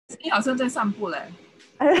你好像在散步嘞。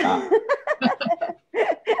啊，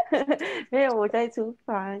没有，我在厨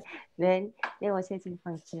房，连我现在进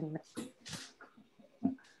房间了。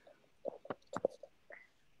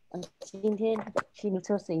今天去你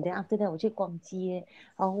测水的啊，对的，我去逛街，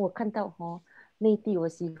我看到内地我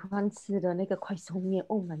喜欢吃的那个快速面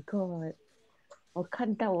，Oh my god！我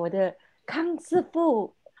看到我的康师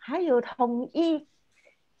傅还有统一，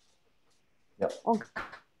有我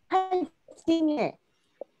开心耶！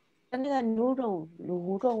那个牛肉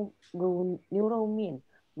面，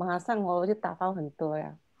马上我就打包很多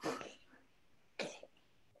呀。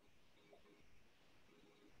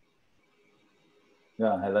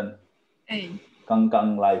Helen，哎，刚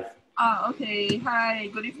刚 live。okay. Hi,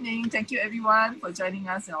 good evening. Thank you everyone for joining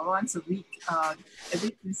us once a week, every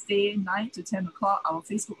Tuesday, 9 to 10 o'clock, our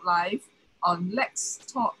Facebook Live on Let's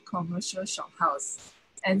Talk Commercial Shophouse.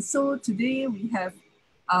 And so today we have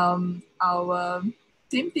our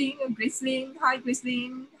same thing, Gracelyn. Hi,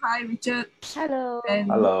 Gracelyn. Hi, Richard. Hello， And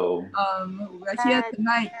Hello， we're here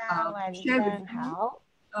tonight 晚 to share with 上 you. 好。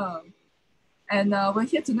And we're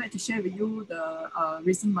here tonight to share with you the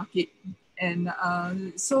recent market. And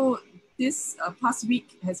so this past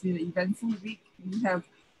week has been an eventful week. We have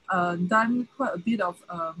done quite a bit of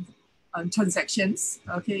transactions,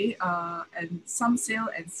 okay, and some sale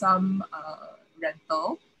and some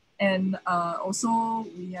rental. And also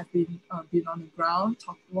we have been on the ground,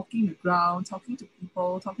 walking the ground, talking to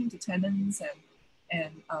people, talking to tenants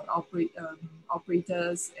and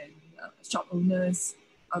operators and shop owners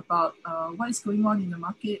about what is going on in the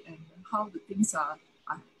market and how the things are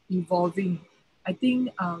evolving. I think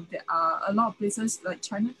there are a lot of places like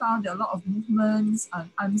Chinatown, there are a lot of movements on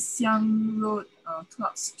Anxiang Road,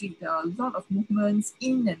 Club Street, there are a lot of movements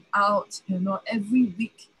in and out, every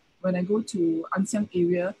week when I go to Anxiang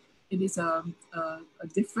area, it is a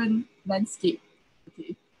different landscape,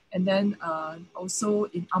 okay? And then also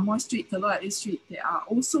in Amoy Street, Telok Ayer Street, there are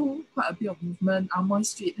also quite a bit of movement, Amoy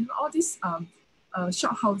Street, and all these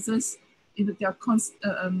shop houses, they are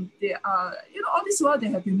all this while they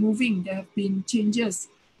have been moving, there have been changes,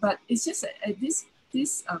 but it's just that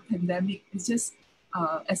this pandemic is just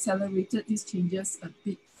accelerated these changes a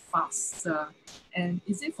bit faster. And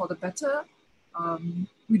is it for the better?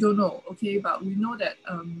 We don't know, okay, but we know that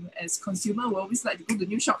as consumer, we always like to go to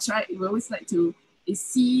new shops, right? We always like to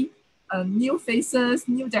see new faces,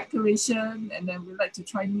 new decoration, and then we like to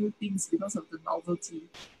try new things because of the novelty.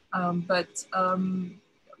 But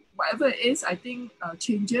whatever it is, I think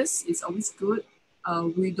changes is always good.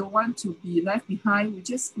 We don't want to be left behind. We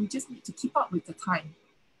just need to keep up with the time,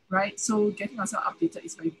 right? So getting ourselves updated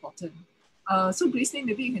is very important. So Gracelyn,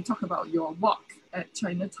 maybe you can talk about your walk at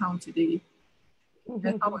Chinatown today.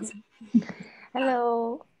 And how was it?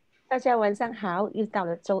 Hello，大家晚上好，又到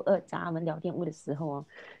了周二咱们聊店屋的时候哦。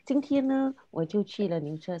今天呢，我就去了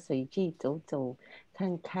牛车水去走走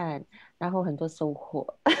看看，然后很多收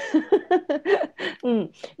获。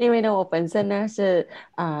因为呢，我本身呢是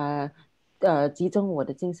集中我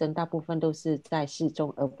的精神大部分都是在市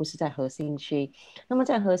中，而不是在核心区。那么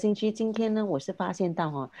在核心区，今天呢，我是发现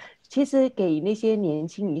到其实给那些年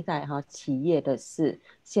轻一代企业的是，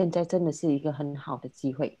现在真的是一个很好的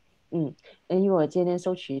机会。因为我今天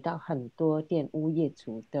收取到很多店屋业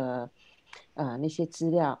主的那些资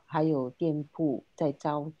料，还有店铺在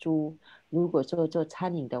招租。如果说做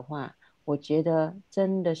餐饮的话，我觉得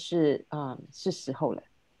真的是是时候了。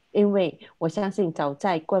因为我相信早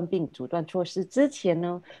在冠病阻断措施之前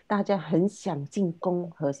呢，大家很想进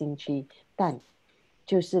攻核心区，但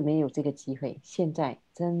就是没有这个机会。现在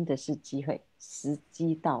真的是机会，时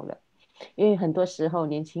机到了。因为很多时候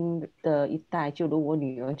年轻的一代，就如我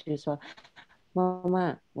女儿，就是说，妈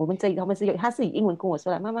妈，我们这一代，她是以英文跟我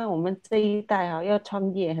说的，妈妈，我们这一代要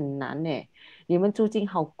创业很难呢，你们租金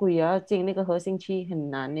好贵啊，要进那个核心区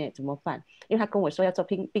很难呢，怎么办？因为她跟我说要做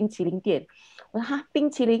冰淇淋店，我说哈，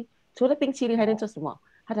冰淇淋除了冰淇淋还能做什么？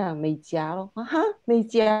她讲美甲咯，哈，美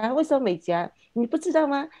甲为什么美甲？你不知道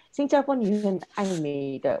吗？新加坡女人爱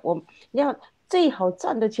美的，要最好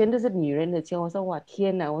赚的钱都是女人的钱。我说哇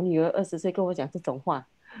天哪，我女儿20岁跟我讲这种话，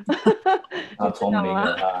他你知聪明道吗？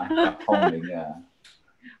了他聪明了。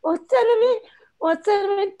我在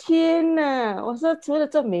那边，天哪！我说除了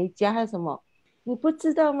做美甲还有什么？你不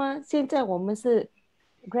知道吗？现在我们是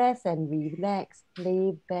rest and relax,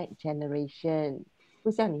 lay back generation，不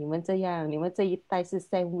像你们这样，你们这一代是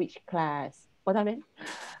sandwich class。我那边，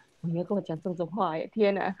我女儿跟我讲这种话耶，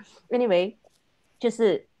天哪！Anyway，就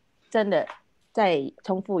是真的再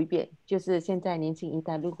重复一遍，就是现在年轻一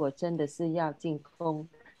代如果真的是要进攻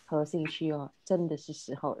核心区真的是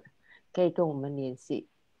时候了，可以跟我们联系。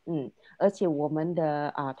而且我们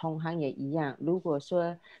的同行也一样，如果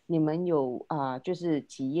说你们有就是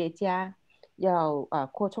企业家要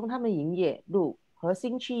扩充他们营业路，核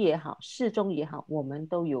心区也好，市中也好，我们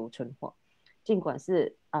都有存货，尽管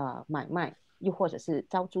是买卖，又或者是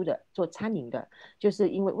招租的，做餐饮的，就是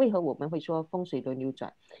因为为何我们会说风水轮流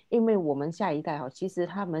转？因为我们下一代其实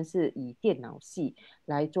他们是以电脑系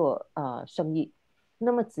来做生意，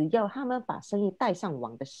那么只要他们把生意带上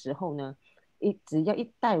网的时候呢，只要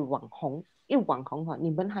一带网红，因为网红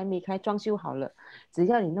你们还没开，装修好了，只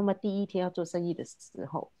要你那么第一天要做生意的时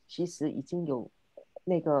候，其实已经有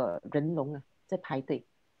那个人龙在排队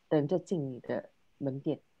等着进你的门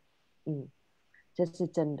店，这是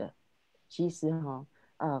真的。其实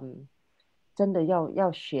真的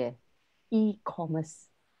要学 e-commerce，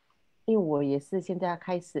因为我也是现在要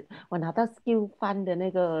开始，我拿到 skill fund 的那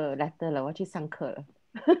个 letter 了，我要去上课了。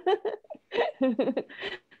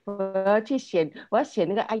我要选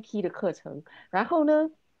那个 IT 的课程，然后呢，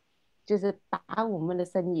就是把我们的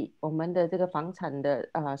生意，我们的这个房产的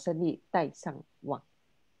生意带上网，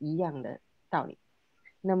一样的道理。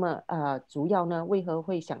那么主要呢，为何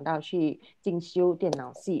会想到去进修电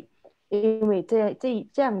脑系？因为这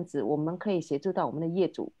样子，我们可以协助到我们的业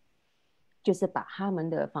主，就是把他们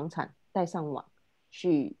的房产带上网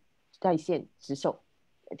去在线直售，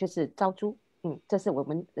就是招租。这是我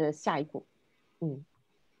们的下一步。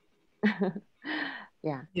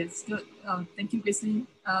Yeah. Yes, good. Thank you, Gracie.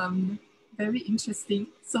 Very interesting.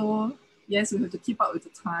 So yes, we have to keep up with the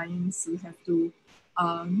times. We have to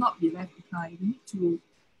not be left behind. We need to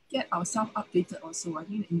get ourselves updated also. I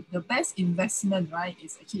think the best investment, right,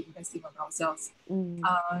 is actually investing on ourselves.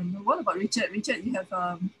 What about Richard? Richard, you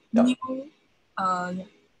have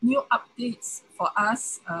new updates for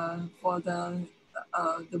us for the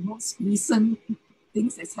most recent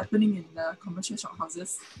things that's happening in the commercial shop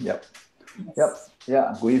houses. Yep.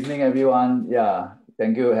 Yeah. Good evening, everyone. Yeah.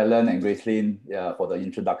 Thank you, Helen and Gracelyn, for the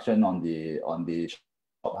introduction on the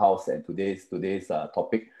shop house and today's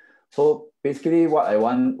topic. So basically, what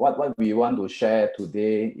we want to share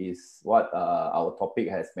today is what our topic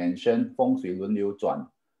has mentioned: 风水轮流转.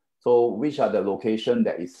 So which are the location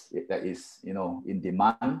that is in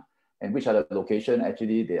demand, and which are the location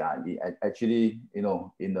actually they are actually in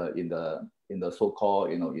the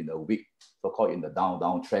so-called in the weak, so-called in the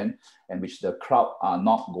down trend, and which the crowd are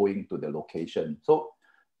not going to the location. So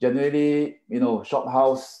generally, shop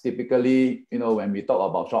house typically, when we talk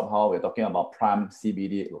about shop house, we're talking about prime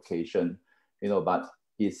CBD location, but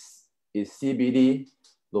is CBD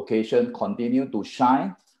location continue to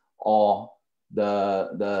shine, or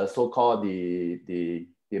the so-called the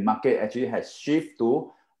market actually has shifted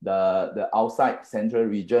to the outside central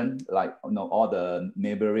region, like all the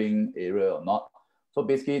neighboring area or not. So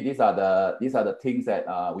basically, these are the things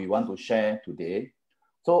that we want to share today.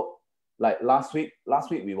 So like last week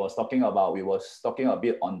we was talking a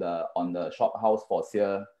bit on the shop house for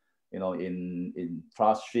sale, in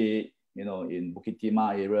Trust Street, in Bukit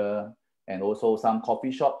Timah area, and also some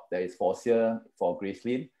coffee shop that is for sale for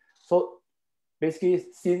Gracelyn. So basically,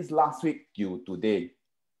 since last week till today,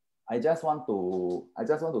 I just want to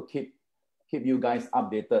keep you guys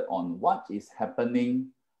updated on what is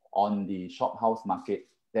happening on the shop house market.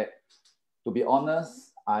 That, to be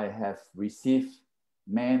honest, I have received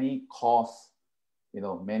many calls,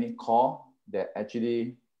 that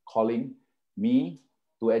actually calling me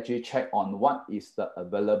to actually check on what is the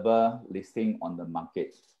available listing on the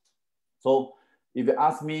market. So if you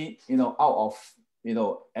ask me, out of,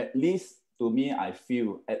 at least to me, I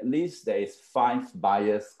feel at least there is 5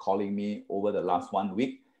 buyers calling me over the last 1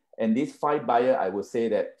 week. And these 5 buyers, I would say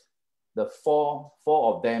that the four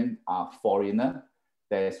of them are foreigner.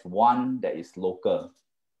 There's 1 that is local.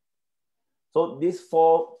 So these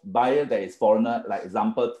 4 buyers that is foreigner, like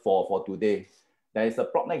example for today, there is a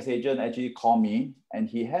Propnex agent actually called me, and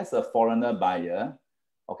he has a foreigner buyer.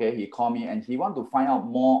 Okay, he called me and he want to find out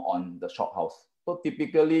more on the shop house. So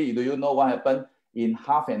typically, do you know what happened? In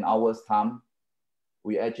half an hour's time,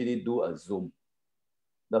 we actually do a Zoom.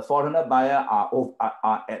 The foreigner buyer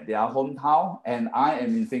are at their hometown, and I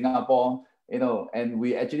am in Singapore, and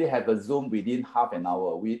we actually have a Zoom within half an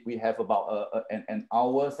hour. We have about an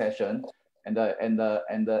hour session, and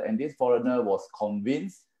this foreigner was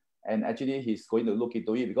convinced, and actually he's going to look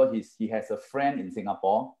into it because he has a friend in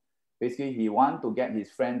Singapore. Basically, he wants to get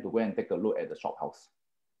his friend to go and take a look at the shop house.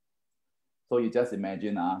 So you just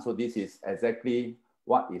imagine, so this is exactly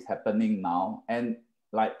what is happening now. And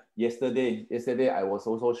like yesterday I was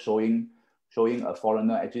also showing a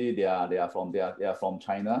foreigner. Actually, they are from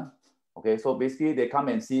China. Okay, so basically they come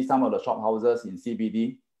and see some of the shop houses in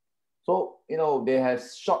CBD. So they have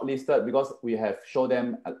shortlisted, because we have showed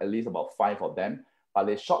them at least about 5 of them, but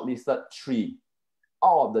they shortlisted 3.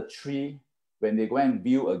 Out of the 3, when they go and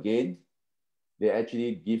view again, they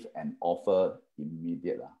actually give an offer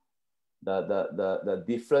immediately. The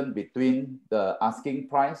difference between the asking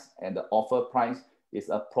price and the offer price is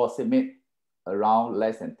approximate around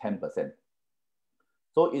less than 10%.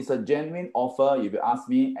 So it's a genuine offer, if you ask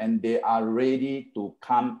me, and they are ready to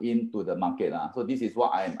come into the market. So this is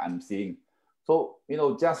what I'm seeing. So,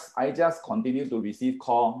 I just continue to receive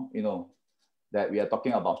call, that we are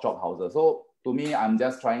talking about shop houses. So to me, I'm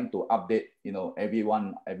just trying to update,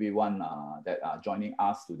 everyone that are joining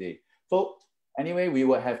us today. So anyway, we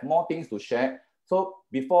will have more things to share. So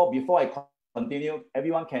before I continue,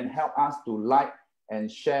 everyone can help us to like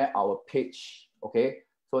and share our page, okay?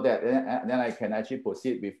 So that then I can actually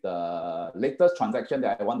proceed with the latest transaction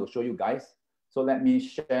that I want to show you guys. So let me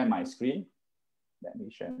share my screen.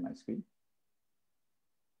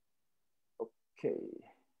 Okay.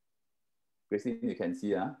 Christine, you can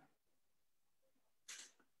see,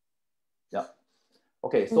 Yeah.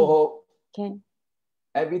 Okay, so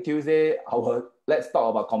every Tuesday, let's talk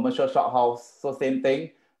about commercial shop house. So same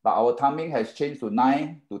thing, but our timing has changed to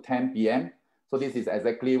 9 to 10 p.m. So this is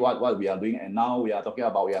exactly what we are doing. And now we are talking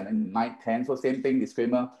about, we are in 9-10. So same thing,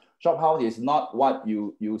 disclaimer, shop house is not what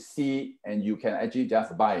you see and you can actually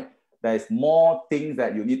just buy. There's more things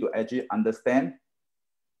that you need to actually understand.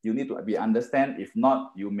 You need to understand. If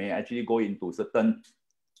not, you may actually go into certain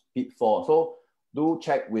pitfall. So do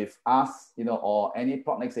check with us, or any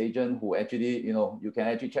Propnex agent who actually, you can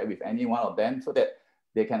actually check with any one of them so that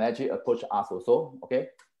they can actually approach us also, okay?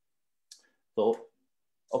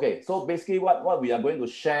 So basically what we are going to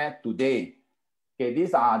share today, okay,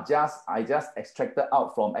 these are I just extracted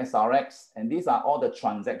out from SRX, and these are all the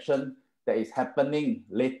transactions that is happening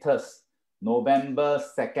latest November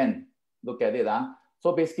 2nd. Look at it.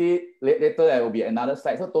 So basically later there will be another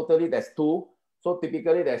slide. So totally there's 2. So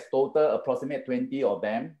typically there's total approximate 20 of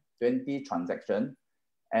them, 20 transactions.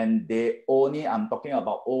 And I'm talking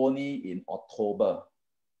about only in October.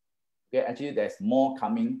 Okay, actually there's more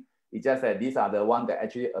coming. It's just that these are the ones that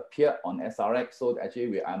actually appeared on SRX. So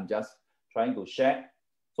actually I'm just trying to share.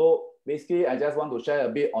 So basically I just want to share a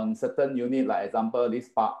bit on certain unit, like example, this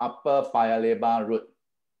Upper Paya Lebar Road.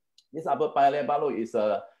 This Upper Paya Lebar Road is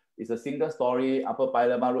a single story. Upper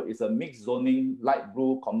Paya Lebar Road is a mixed zoning, light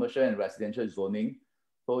blue, commercial and residential zoning.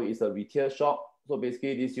 So it's a retail shop. So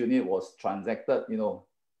basically this unit was transacted,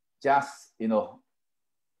 just,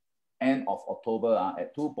 end of October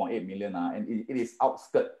at 2.8 million. And it is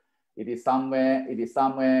outskirts. It is somewhere,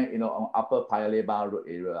 on Upper Paya Lebar Road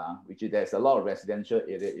area, which there's a lot of residential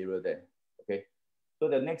area there. Okay. So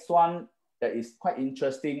the next one that is quite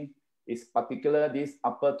interesting is particular this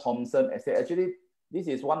Upper Thomson estate. Actually, this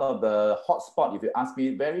is one of the hot spots, if you ask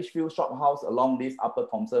me. Very few shop house along this Upper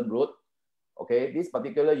Thomson Road. Okay, this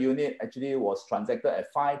particular unit actually was transacted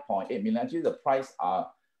at 5.8 million. Actually, the price are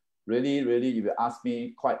really, if you ask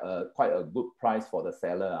me, quite a good price for the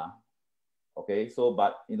seller. Okay, so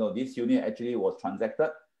but this unit actually was transacted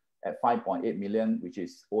at 5.8 million, which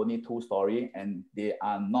is only 2-story, and they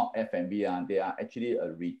are not F&B. They are actually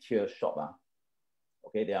a retail shop.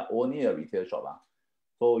 Okay, they are only a retail shop.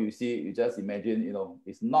 So you see, you just imagine,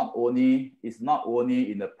 it's not only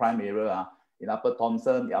in the prime area. In Upper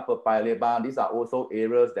Thomson, Upper Paya Lebar, these are also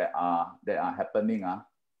areas that are happening.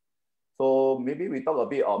 So maybe we talk a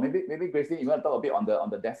bit, or maybe Gracie, you want to talk a bit on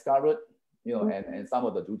the Deska Road, and some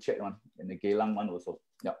of the Duchet one and the Geylang one also.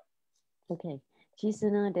 Yeah. Okay. 其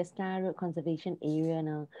实呢 ，Deska Road Conservation Area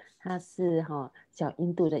呢，它是小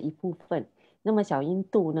印度的一部分。那么小印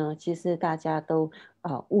度呢，其实大家都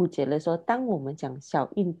误解了说，当我们讲小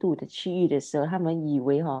印度的区域的时候，他们以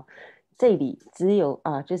为这里只有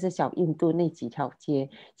就是小印度那几条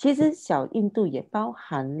街。其实小印度也包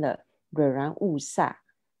含了惹然乌萨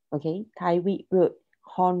 ，OK，Taiwi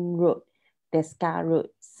Road、Horn Road、Deska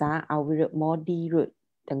Road、Sa-Awi Road、Modi Road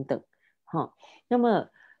等等。那么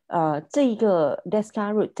这一个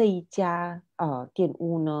Deska Road 这一家店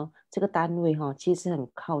屋呢，这个单位其实很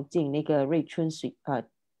靠近那个瑞春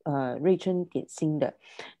点心的。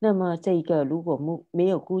那么这一个如果没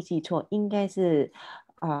有估计错，应该是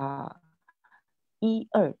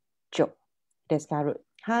129 Deska Road，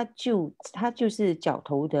 它就是角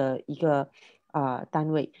头的一个单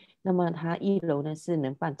位。那么它1楼呢是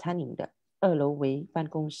能办餐饮的。2楼为办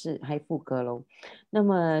公室，还附阁楼。那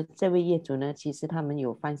么这位业主呢，其实他们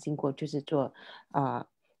有翻新过，就是做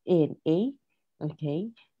A&A，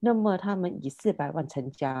 OK。那么他们以400万成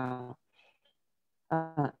交，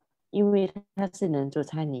因为它是能做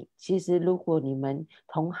餐饮。其实如果你们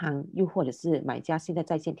同行又或者是买家现在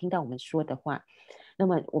在线听到我们说的话，那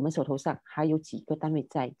么我们手头上还有几个单位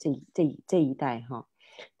在这一带哈，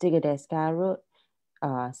这个 Deska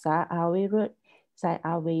Road、Sarawi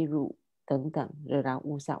Road、Sarawi Road 等等热兰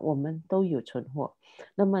乌萨，我们都有存货。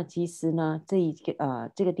那么其实呢，这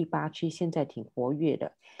个第8区现在挺活跃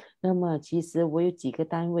的。那么其实我有几个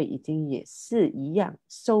单位已经也是一样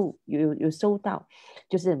有收到，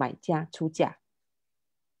就是买家出价。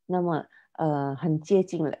那么很接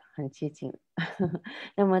近了，很接近了。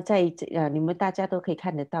那么你们大家都可以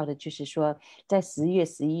看得到的，就是说在10月、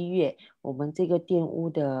11月，我们这个店屋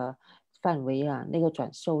的范围啊，那个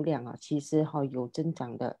转售量啊，其实有增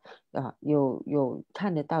长的有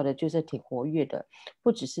看得到的，就是挺活跃的。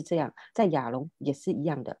不只是这样，在亚龙也是一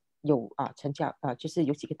样的，有成交就是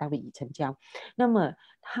有几个单位已成交。那么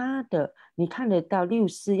你看得到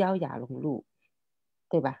641亚龙路，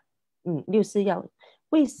对吧？641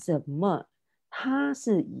为什么它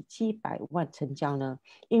是以700万成交呢？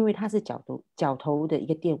因为它是角头的一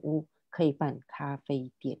个店屋，可以办咖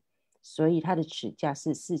啡店，所以它的尺价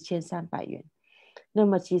是4300元。那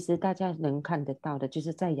么其实大家能看得到的，就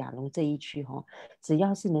是在亚龙这一区只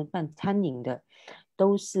要是能办餐饮的，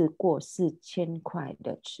都是过4000块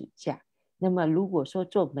的尺价。那么如果说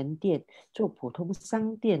做门店、做普通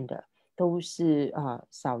商店的，都是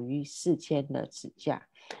少于4000的尺价。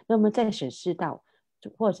那么在审视到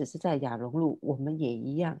或者是在亚龙路，我们也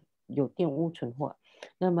一样有店屋存货。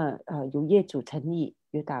那么有业主诚意，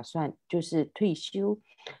有打算就是退休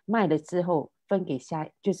卖了之后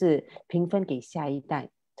就是平分给下一代，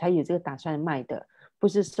才有这个打算卖的。不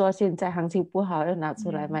是说现在行情不好要拿出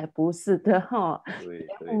来卖，不是的对，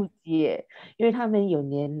误解。因为他们有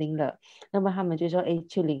年龄了，那么他们就说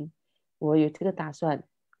秋玲，我有这个打算，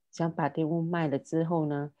想把店屋卖了之后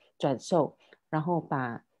呢转售，然后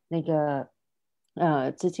把那个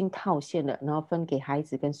资金套现了，然后分给孩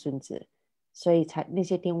子跟孙子，所以那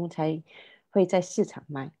些店屋才会在市场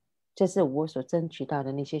卖。这是我所争取到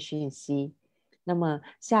的那些讯息。那么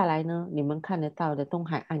下来呢，你们看得到的东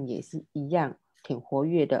海岸也是一样挺活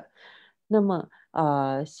跃的。那么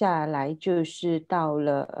下来就是到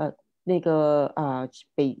了那个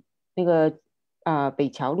北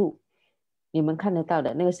桥路，你们看得到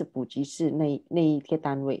的那个是补给室那一个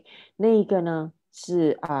单位，那一个呢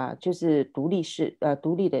是就是独立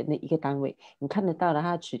的那一个单位，你看得到的，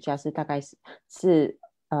它的尺价是大概是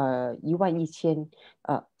11000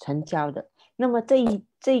成交的。那么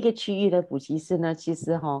这一个区域的补给室呢，其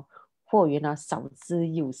实货源少之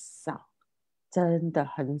又少，真的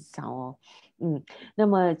很少哦。那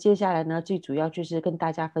么接下来呢，最主要就是跟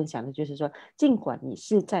大家分享的就是说，尽管你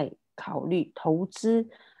是在考虑投资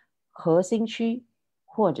核心区，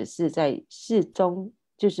或者是在市中，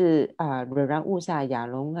就是惹然乌萨、亚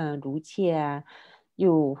龙卢切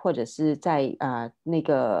又或者是在那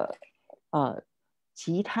个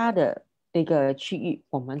其他的那个区域，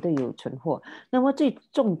我们都有存货。那么最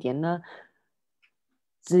重点呢，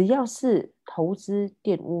只要是投资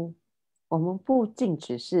店屋，我们不仅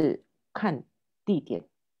只是看地点，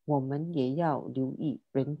我们也要留意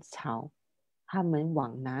人潮，他们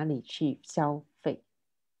往哪里去消费。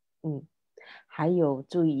还有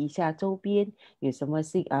注意一下周边有什么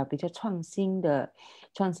是比较创新的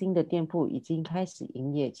店铺已经开始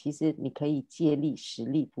营业，其实你可以借力使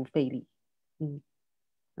力不费力。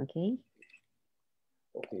Okay.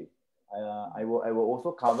 I will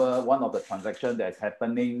also cover one of the transactions that's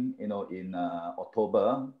happening, in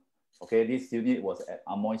October. Okay, this unit was at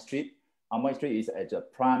Amoy Street. Amoy Street is at the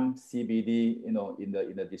prime CBD, in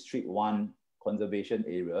the District 1 conservation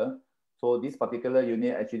area. So this particular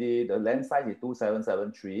unit, actually, the land size is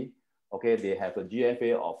 2773. Okay, they have a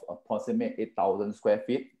GFA of approximately 8,000 square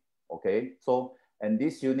feet. Okay, so, and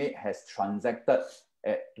this unit has transacted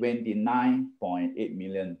at 29.8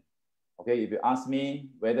 million. Okay, if you ask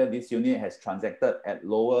me whether this unit has transacted at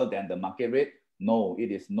lower than the market rate, no,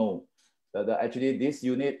 it is no. Actually, this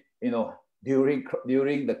unit, during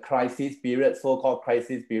the crisis period, so-called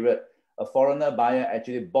crisis period, a foreigner buyer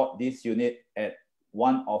actually bought this unit at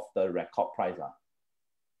one of the record price.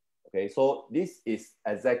 Okay, so this is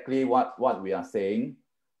exactly what we are saying.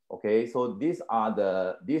 Okay, so these are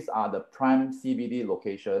the prime CBD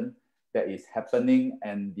location that is happening,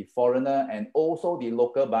 and the foreigner and also the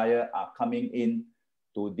local buyer are coming in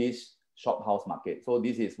to this shophouse market. So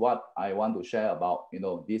this is what I want to share about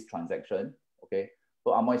this transaction. Okay,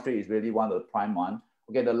 so Amoy Street is really one of the prime one.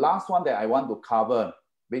 Okay, the last one that I want to cover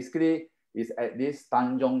basically is at this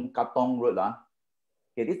Tanjong Katong Road.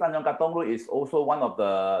 Okay, this Tanjong Katong Road is also one of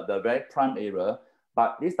the very prime area,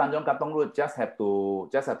 but this Tanjong Katong Road just have to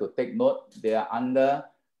take note, they are under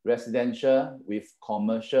residential with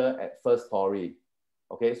commercial at first story.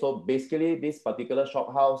 Okay, so basically this particular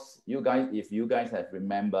shop house, if you guys have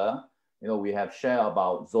remember, we have shared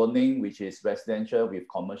about zoning, which is residential with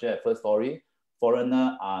commercial at first story.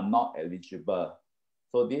 Foreigner are not eligible.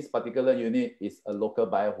 So this particular unit is a local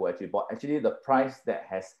buyer who actually bought. Actually, the price that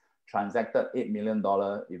has transacted $8 million,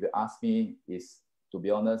 if you ask me, to be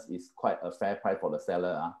honest, is quite a fair price for the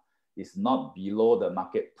seller. It's not below the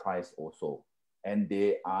market price also. And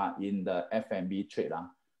they are in the F&B trade.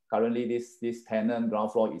 Currently, this tenant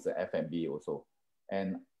ground floor is a F&B also.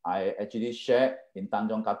 And I actually shared in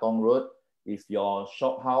Tanjong Katong Road, if your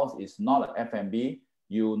shop house is not an F&B,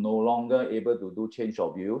 you no longer able to do change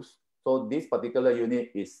of use. So this particular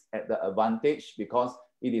unit is at the advantage because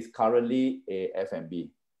it is currently a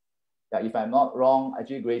F&B. Yeah, if I'm not wrong,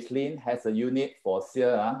 actually Gracelyn has a unit for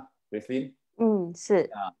sale. Gracelyn? 是。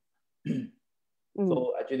Yeah.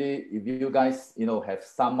 So actually, if you guys, have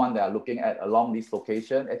someone that are looking at along this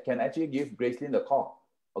location, it can actually give Gracelyn the call.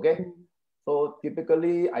 Okay. So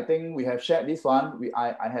typically, I think we have shared this one.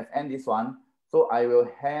 I have end this one. So I will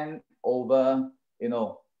hand over,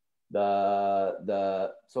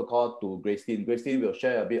 the so-called to Gracelyn. Gracelyn will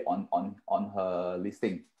share a bit on her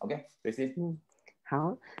listing. Okay, Gracelyn.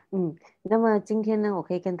 好，那么今天呢，我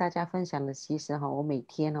可以跟大家分享的，其实我每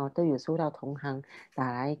天都有收到同行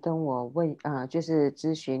打来跟我问，就是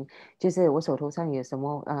咨询，就是我手头上有什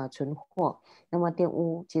么存货。那么店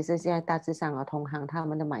屋其实现在大致上同行他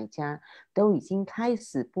们的买家都已经开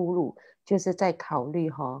始步入，就是在考虑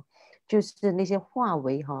就是那些划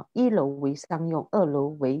为1楼为商用，2楼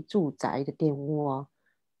为住宅的店屋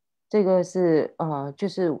这个是就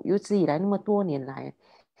是有史以来那么多年来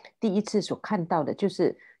第一次所看到的，就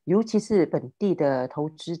是尤其是本地的投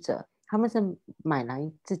资者，他们是买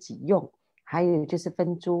来自己用，还有就是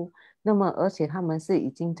分租。那么而且他们是已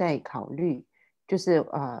经在考虑，就是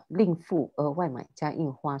另付额外买家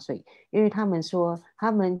印花税，因为他们说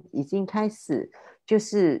他们已经开始就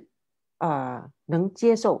是能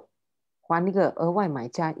接受还那个额外买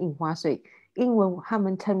家印花税，英文他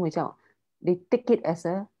们称为叫 they take it as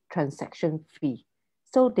a transaction fee.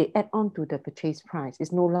 So they add on to the purchase price.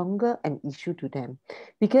 It's no longer an issue to them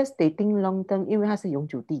because they think long term, 因为它是永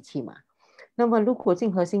久地契嘛。那么如果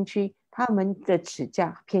进核心区，他们的尺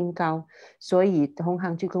价偏高，所以同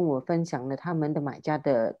行就跟我分享了他们的买家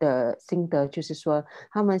的心得，就是说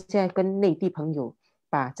他们现在跟内地朋友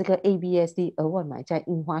把这个 ABSD 额外买家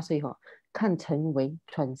印花税看成为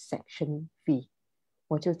transaction fee。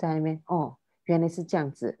我就在那边原来是这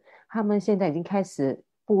样子，他们现在已经开始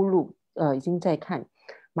步入已经在看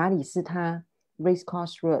马里斯他 Race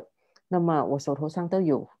Course Road， 那么我手头上都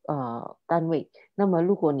有单位。那么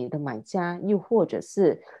如果你的买家又或者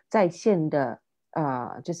是在线的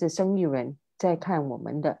就是生意人在看我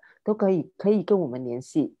们的，都可以跟我们联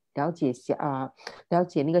系，了解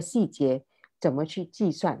那个细节，怎么去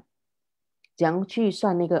计算，怎样去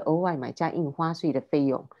算那个额外买家印花税的费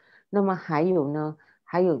用。那么还有呢，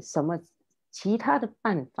还有什么其他的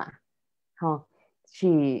办法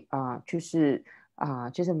去就是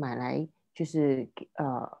买来就是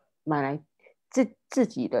买来自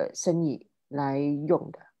己的生意来用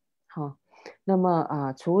的。那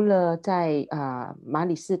么除了在马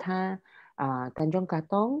里斯他Tanjong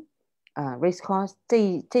Katong Race Course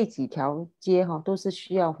这几条街都是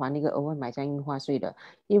需要还那个额外买家印花税的，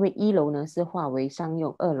因为1楼呢是划为商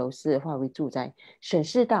用，2楼是划为住宅。审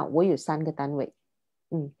视到我有3个单位。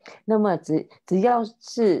那么只要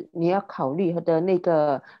是你要考虑的那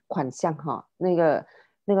个款项那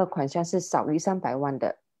个款项是少于300万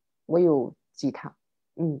的，我有几套，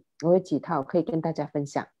我有几套可以跟大家分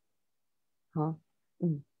享。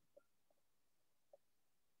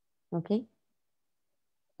OK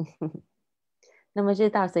那么就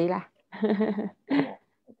到谁啦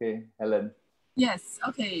Okay, Helen. Yes.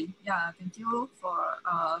 Okay. Yeah. Thank you for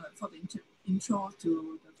the intro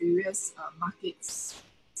to the various markets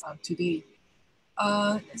today.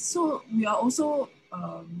 So we are also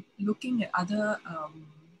looking at other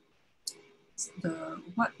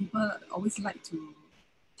what people always like to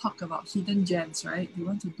talk about, hidden gems, right? They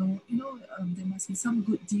want to know, there must be some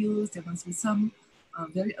good deals, there must be some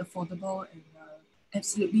very affordable and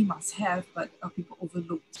absolutely must have, but people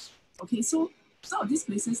overlooked. Okay, so some of these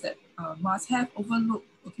places that must have overlooked.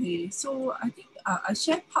 Okay, so I think I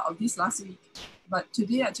shared part of this last week, but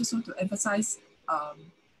today I just want to emphasize,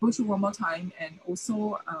 go through one more time, and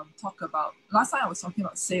also talk about, last time I was talking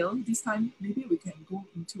about sale, this time maybe we can go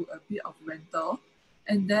into a bit of rental.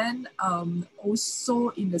 And then also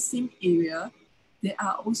in the same area, there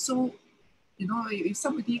are also, if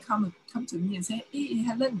somebody come to me and say, hey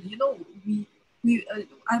Helen,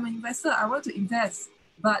 I'm an investor, I want to invest,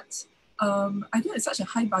 But I don't have such a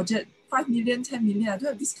high budget, 5 million, 10 million. I don't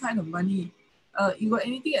have this kind of money. You got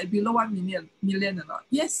anything at below 1 million or not?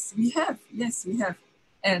 Yes, we have. Yes, we have.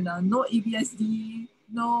 And no ABSD,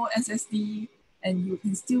 no SSD, and you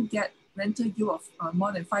can still get rental yield of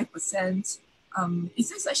more than 5%. Is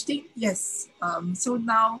there such thing? Yes. So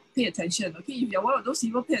now pay attention. Okay, if you're one of those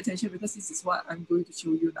people, pay attention, because this is what I'm going to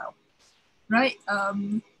show you now. Right?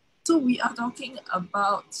 So we are talking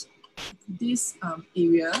about this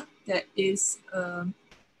area that is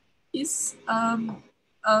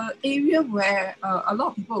area where a lot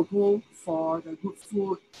of people go for the good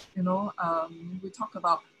food. You know, we talk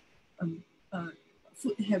about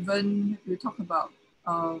food heaven. We talk about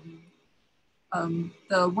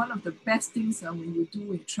the one of the best things when you do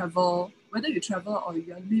when you travel, whether you travel or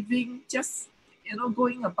you're living, just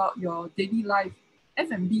going about your daily life.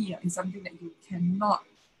 F&B is something that you cannot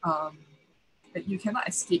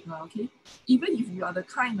escape now. Okay, even if you are the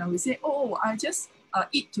kind we say, oh, I just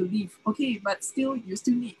eat to live. Okay, but still you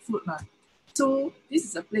still need food now. So this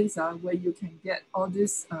is a place where you can get all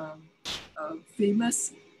this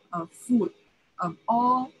famous food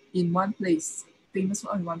all in one place. Famous food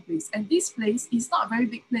all in one place. And this place is not a very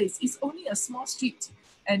big place. It's only a small street,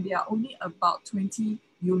 and there are only about 20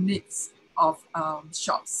 units of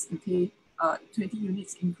shops. Okay, 20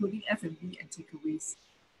 units including F&B and takeaways.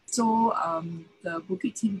 So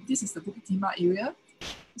this is the Bukit Timah area.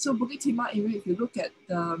 So Bukit Timah area, if you look at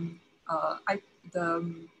the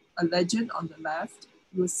legend on the left,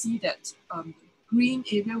 you will see that green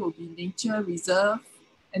area will be nature reserve,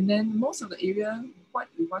 and then most of the area, what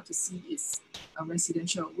we want to see is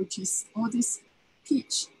residential, which is all this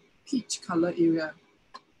peach color area.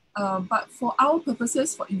 But for our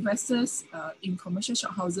purposes, for investors in commercial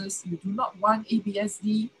shophouses, you do not want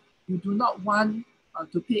ABSD, you do not want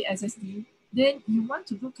to pay SSD, then you want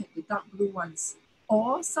to look at the dark blue ones,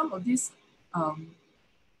 or some of these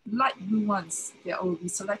light blue ones. There will be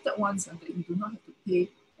selected ones that you do not have to pay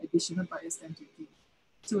additional buyer's stamp duty.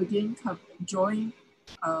 So again,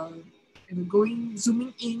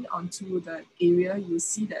 zooming in onto the area, you'll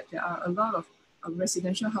see that there are a lot of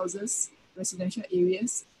residential houses, residential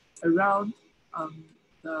areas around all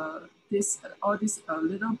these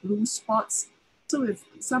little blue spots. So with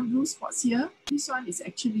some blue spots here, this one is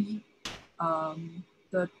actually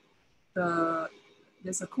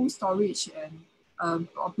there's a cold storage and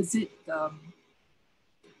opposite the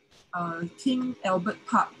King Albert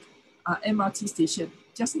Park MRT station,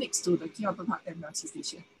 just next to the King Albert Park MRT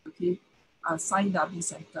station. Okay, Signed Derby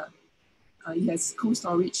Center. It has cold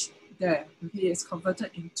storage there. Okay, it's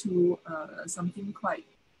converted into something quite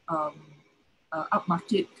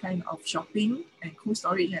upmarket kind of shopping and cold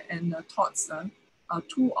storage and Tots.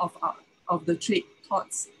 Two of the trade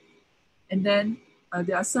Tots, and then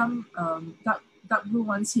there are some dark blue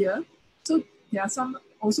ones here. So there are some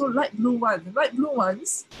also light blue ones. Light blue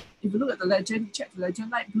ones, if you look at the legend, check the legend,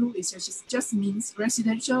 light blue is just means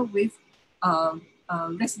residential with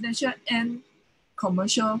residential and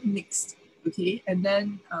commercial mixed. Okay, and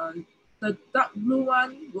then the dark blue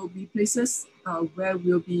one will be places where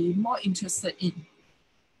we'll be more interested in.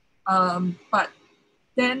 But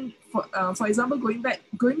then, for example, going back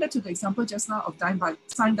to the example just now of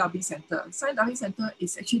Signed Derby Center. Signed Derby Center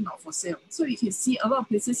is actually not for sale. So you can see a lot of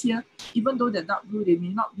places here, even though they're dark blue, they may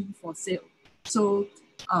not be for sale. So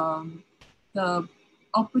the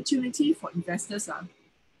opportunity for investors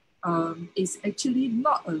is actually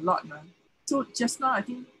not a lot. So just now, I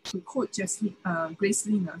think to quote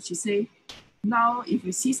Gracelyn, she say, now if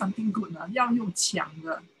you see something good, 要用抢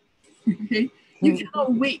的. Okay, you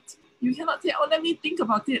cannot wait. You cannot say, oh, let me think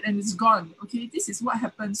about it and it's gone. Okay, this is what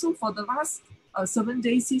happened. So for the last 7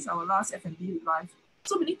 days since our last F&B live,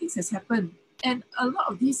 so many things has happened. And a lot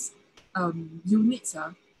of these units,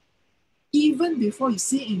 even before you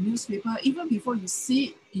see it in newspaper, even before you see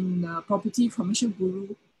it in Property Commercial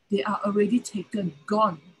Guru, they are already taken,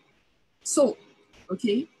 gone. So,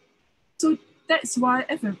 okay, so that's why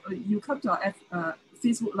you come to our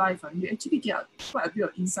Facebook Live, you actually get quite a bit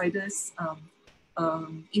of insiders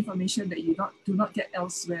information that you do not get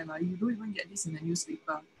elsewhere. You don't even get this in the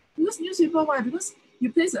newspaper. Because newspaper, why? Because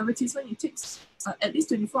you place advertisement, it takes at least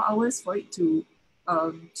 24 hours for it to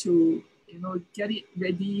get it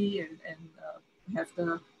ready and have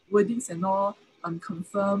the wordings and all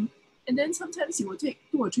confirmed. And then sometimes it will take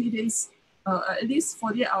 2 or 3 days, at least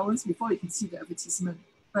 48 hours before you can see the advertisement.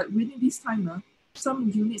 But within this time,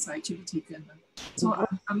 some units are actually taken. So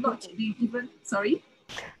I'm not kidding. Even sorry.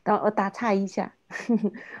 我打岔一下，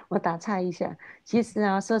其实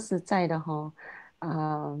啊，说实在的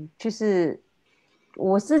就是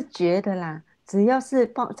我是觉得啦，只要是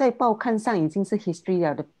在报刊上已经是 history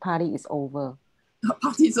了的 party is over。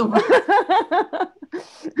 Party is over.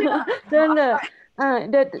 Yeah, 真的。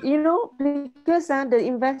You know, because the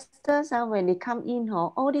investors when they come in,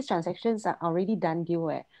 all these transactions are already done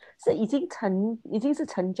deal， 是已经是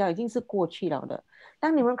成交，已经是过去了的。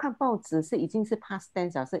当你们看报纸是已经是 past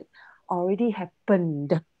tense， 是 already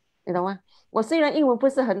happened， 你懂吗？我虽然英文不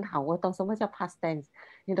是很好，我懂什么叫 past tense，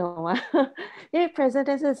 你懂吗？因为 present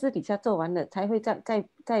tense 是私底下做完了才会在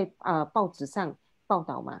报纸上报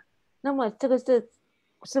道嘛。那么这个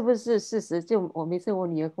是不是事实？就我每次我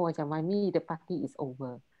女儿跟我讲 ，Mommy, the party is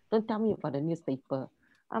over. Don't tell me about the newspaper.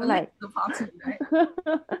 I'm like the party, right?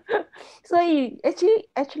 所以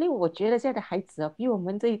actually 我觉得现在的孩子比我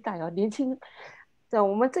们这一代年轻，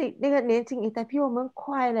我们那个年轻一代比我们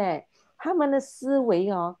快嘞。他们的思维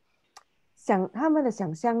他们的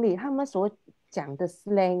想象力，他们所讲的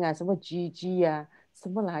slang 啊，什么 GG 啊，什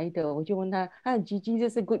么来的？我就问他，GG 就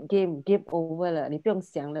是 good game over 了，你不用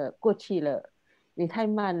想了，过去了，你太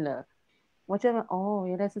慢了。我觉得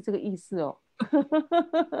原来是这个意思哦。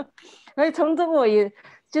所以从中我也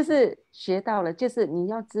就是学到了，就是你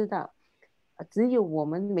要知道，只有我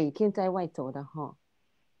们每天在外走的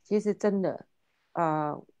其实真的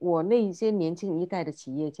我那些年轻一代的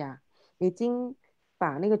企业家已经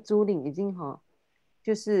把那个租赁已经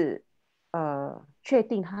就是确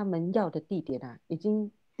定他们要的地点已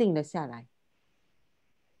经定了下来。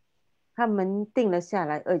他们定了下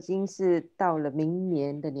来，已经是到了明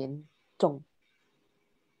年的年中，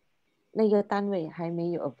那个单位还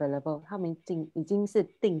没有 available， 他们已经是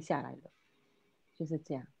定下来了，就是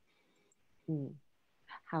这样。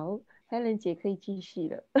好 ，Helen 姐可以继续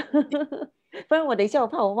了，不然我等一下我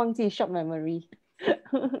怕我忘记 short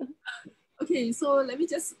memory。Okay, so let me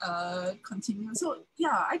just continue. So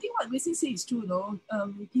yeah, I think what Gracie says is true though.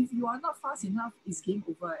 If you are not fast enough, it's game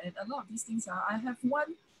over. And a lot of these things I have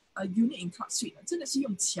one unit in Clark Street. 真的是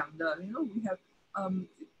用抢的. You know, we have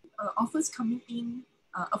offers coming in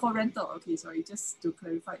for rental. Okay, sorry, just to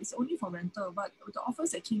clarify, it's only for rental. But the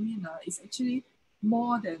offers that came in is actually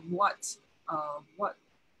more than what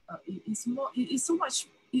it's so much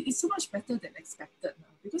better than expected.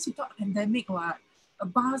 Because we thought pandemic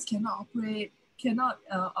bars cannot operate, cannot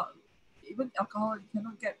even alcohol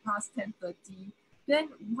cannot get past 10:30. Then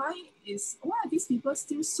why are these people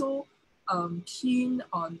still so keen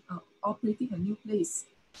on operating a new place?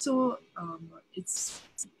 So it's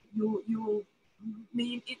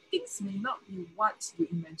things may not be what you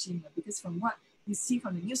imagine, because from what you see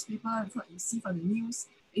from the newspaper and what you see from the news,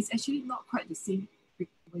 it's actually not quite the same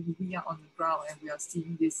when we are on the ground and we are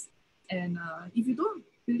seeing this. And if you don't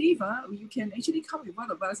believe, you can actually come with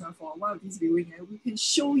one of us for one of these viewing, and we can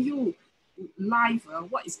show you live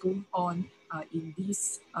what is going on in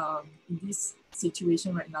this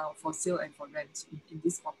situation right now for sale and for rent in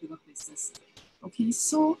these popular places. Okay,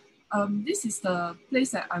 so this is the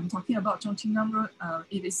place that I'm talking about, Chongqing Road.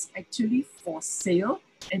 It is actually for sale,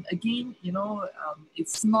 and again, you know,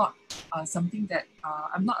 it's not something that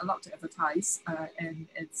I'm not allowed to advertise, and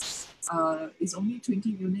it's only 20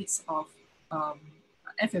 units of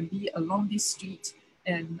F&B along this street,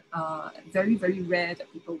 and very, very rare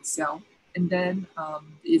that people will sell. And then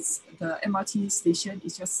it's the MRT station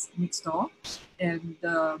is just next door, and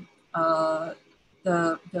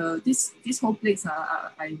this whole place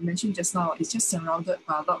I mentioned just now is just surrounded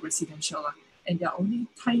by a lot of residential, and there are only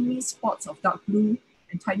tiny spots of dark blue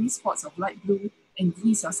and tiny spots of light blue, and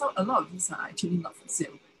a lot of these are actually not for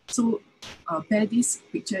sale. So bear this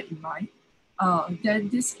picture in mind. Then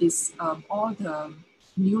this is all the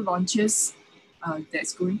new launches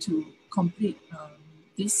that's going to complete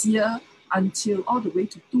this year until all the way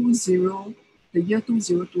to the year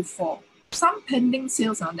 2024. Some pending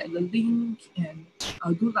sales like the Link and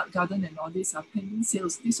Good Luck Garden and all these are pending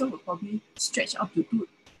sales. This one will probably stretch up to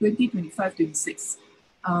 2025-26.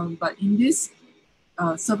 But in this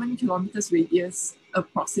 7 kilometers radius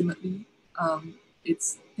approximately,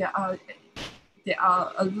 there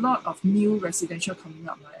are a lot of new residential coming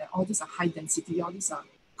up. All these are high density, all these are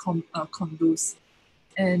condos.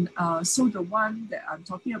 And so the one that I'm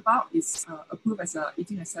talking about is approved as an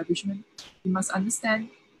eating establishment. You must understand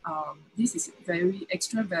this is very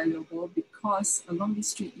extra valuable because along this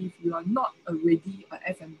street, if you are not already a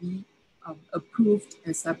F&B approved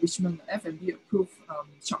establishment, F&B approved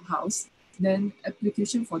shop house, then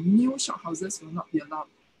application for new shop houses will not be allowed.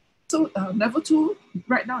 So level 2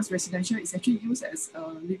 right now is residential. It's actually used as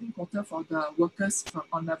a living quarter for the workers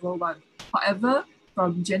on level 1. However,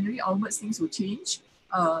 from January onwards, things will change.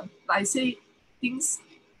 Like I say, things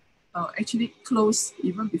actually close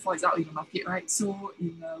even before it's out in the market, right? So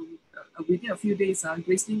in within a few days,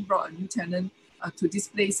 Graceland brought a new tenant to this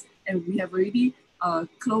place, and we have already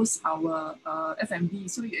closed our F&B.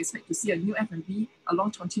 So you expect to see a new F&B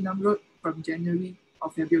along Chongqing Road from January or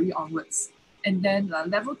February onwards. And then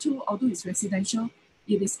level 2, although it's residential,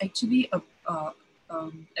 it is actually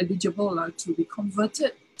eligible to be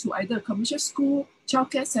converted to either a commercial school,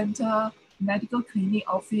 childcare center, medical clinic,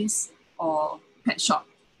 office, or pet shop.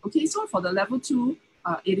 Okay, so for the level 2,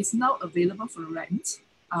 it is now available for rent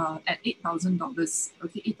at $8,000.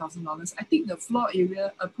 Okay, $8,000. I think the floor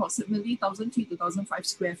area approximately 1,003 to 1,005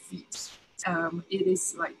 square feet. It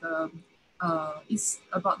is like it's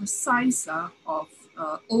about the size of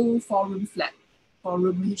old 4-room flat,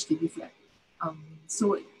 4-room HDB flat.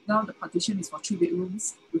 So now the partition is for 3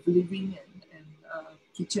 bedrooms with living and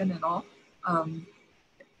kitchen and all.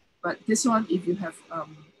 But this one, if you have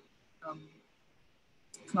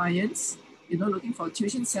clients, looking for a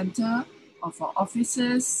tuition center or for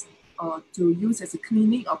offices or to use as a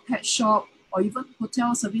clinic or pet shop or even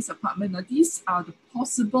hotel service apartment, these are the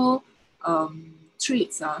possible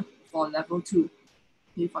trades for level 2.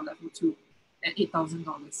 Okay, for level 2 at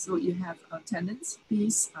 $8,000. So you have tenants,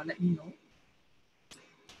 please let me know.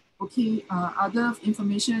 Okay, other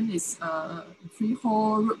information is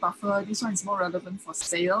freehold, road buffer. This one is more relevant for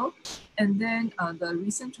sale. And then the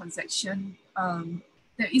recent transaction,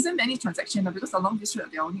 there isn't many transactions because along this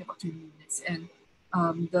road, there are only about 20 minutes. And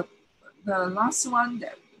the last one,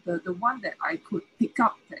 the one that I could pick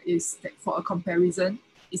up that for a comparison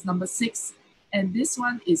is number 6. And this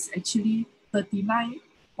one is actually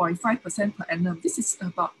 39.5% per annum. This is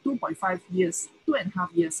about 2.5 years,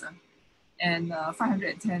 2.5 years. And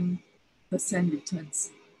 510%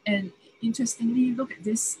 returns. And interestingly, look at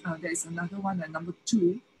this. There is another one, number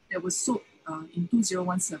 2, that was sold in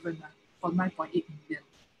 2017 for 9.8 million.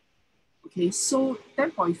 Okay, so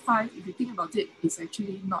 10.5, if you think about it, is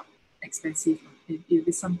actually not expensive. It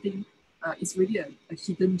is something, it's really a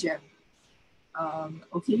hidden gem.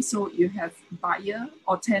 Okay, so you have buyer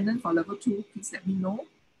or tenant for level 2, please let me know.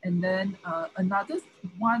 And then another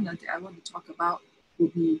one that I want to talk about will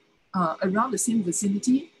be around the same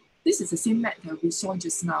vicinity. This is the same map that we saw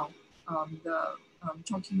just now. The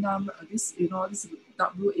Chongqing, this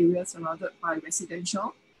dark blue area surrounded by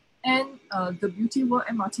residential. And the Beauty World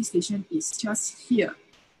MRT station is just here.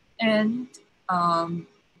 And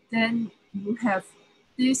then you have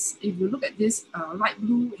this, if you look at this light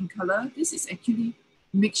blue in color, this is actually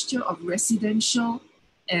mixture of residential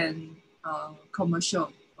and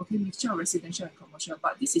commercial. Okay, mixture of residential and commercial,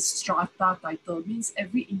 but this is strata title, means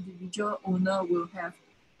every individual owner will have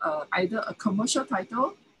either a commercial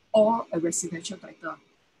title or a residential title.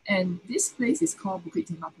 And this place is called Bukit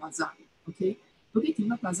Timah Plaza. Okay, Bukit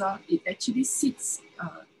Timah Plaza, it actually sits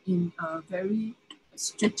in a very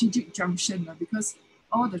strategic junction because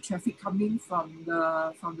all the traffic coming from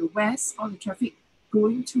the west, all the traffic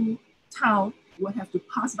going to town will have to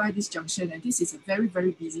pass by this junction, and this is a very, very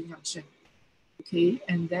busy junction. Okay,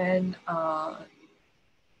 and then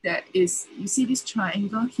that is, you see this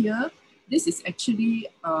triangle here, this is actually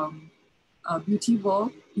Beauty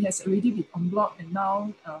World. It has already been en bloc and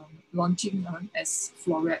now launching as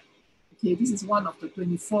Floret. Okay, this is one of the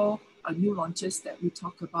 24 new launches that we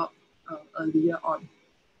talked about earlier on.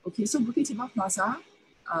 Okay, so Bukit Timah Plaza,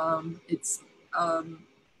 it's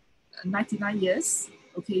 99 years.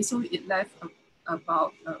 Okay, so it left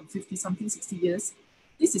about 50-something, 60 years.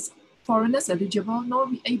 This is foreigners eligible, no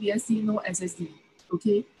ABSD, no SSD.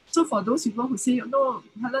 Okay, so for those people who say, no,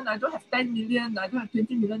 Helen, I don't have 10 million, I don't have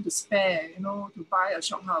 20 million to spare, to buy a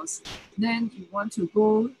shop house, then you want to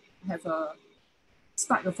go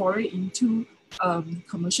start a foray into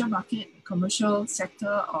commercial market, commercial sector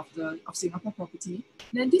of Singapore property,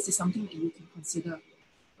 then this is something that you can consider.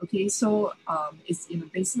 Okay, so it's in the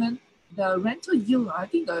basement. The rental yield, I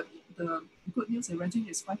think the good news, the rental yield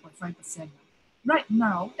is 5.5%. Right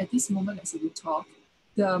now, at this moment as we talk,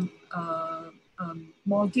 the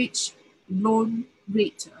mortgage loan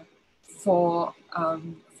rate for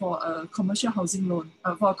a commercial housing loan,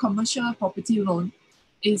 for a commercial property loan,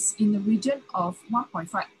 is in the region of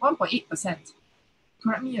 1.8%.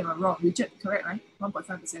 Correct me if I'm wrong, Richard, correct, right?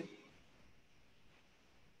 1.5%.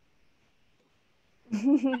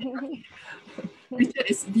 Richard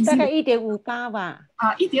is busy. 大概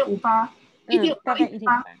1.58吧。1.58，大概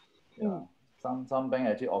1.58。Some bank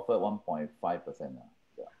actually offer 1.5%.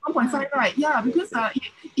 1.5, right? Yeah, because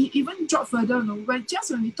it even dropped further. When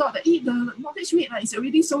we thought that the mortgage rate is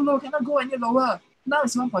already so low, cannot go any lower. Now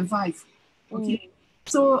it's 1.5. Okay,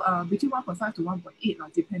 so between 1.5 to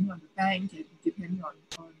 1.8, depending on the bank and depending on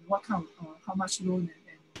what kind of how much loan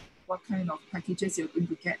and what kind of packages you're going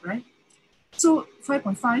to get, right? So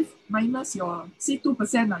 5.5 minus your say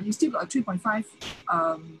 2%, you still got a 3.5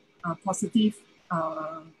 positive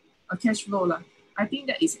cash flow. I think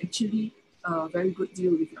that is actually a very good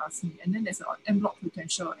deal if you ask me. And then there's an en bloc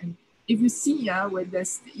potential. And if you see when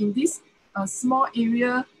there's in this small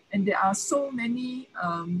area and there are so many,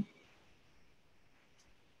 go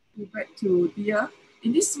back to here,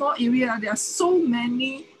 in this small area, there are so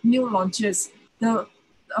many new launches. The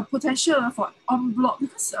potential for en bloc,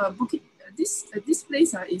 because this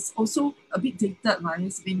place is also a bit dated,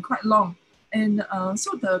 it's been quite long. And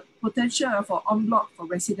so the potential for en bloc for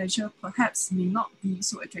residential perhaps may not be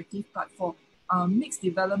so attractive, but for mixed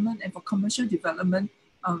development and for commercial development,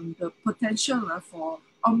 the potential for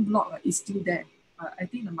en bloc is still there. I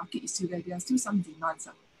think the market is still there. There are still some demands.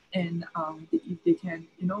 And if they can,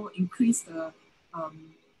 increase the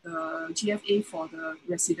GFA for the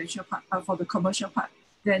residential part, for the commercial part,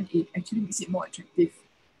 then it actually makes it more attractive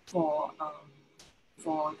for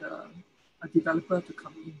the developer to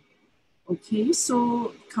come in. Okay,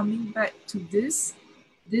 so coming back to this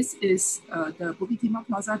is the Bukit Timah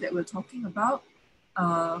Plaza that we're talking about.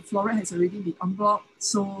 Flora has already been en bloc,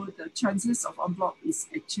 so the chances of en bloc is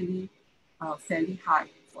actually fairly high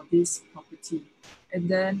for this property. And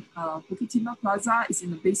then Bukit Timah Plaza is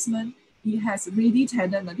in the basement. It has a ready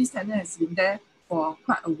tenant. This tenant has been there for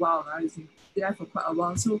quite a while. It's been there for quite a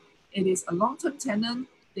while. So it is a long-term tenant.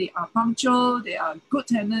 They are punctual. They are good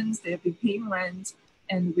tenants. They have been paying rent.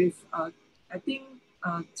 And with, I think,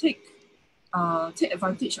 take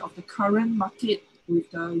advantage of the current market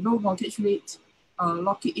with the low mortgage rate,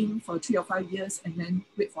 lock it in for 3 or 5 years, and then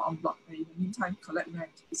wait for en bloc. In the meantime, collect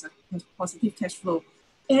rent. It's a positive cash flow.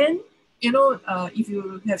 And if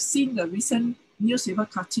you have seen the recent newspaper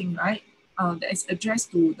cutting, right, that is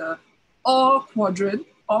addressed to the all quadrant.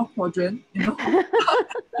 Do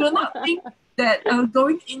not think that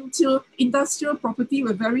going into industrial property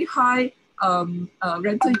with very high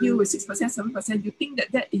rental yield with 6%, 7%, you think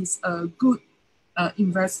that is a good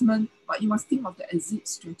investment, but you must think of the exit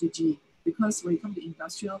strategy, because when you come to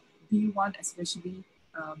industrial, B1 especially,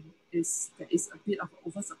 there is a bit of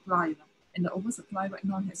oversupply, and the oversupply right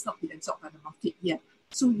now has not been absorbed by the market yet.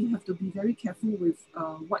 So you have to be very careful with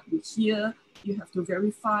what you hear. You have to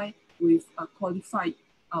verify with qualified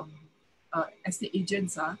estate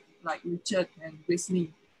agents like Richard and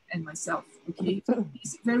Wesley and myself. Okay, so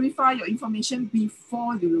please verify your information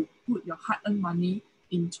before you put your hard-earned money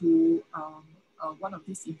into one of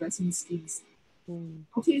these investment schemes.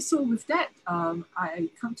 Okay, so with that, I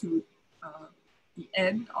come to the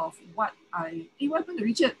end of what what happened to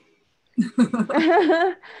Richard?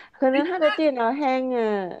 可能他的电脑 hang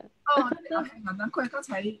难怪刚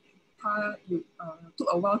才他有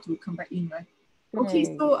took a while to come back in, right? Okay,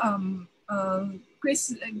 so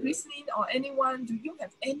Gracelyn or anyone, do you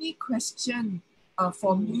have any question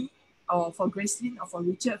for me or for Gracelyn or for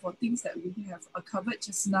Richard for things that we have covered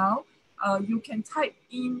just now? You can type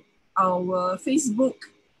in our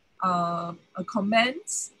Facebook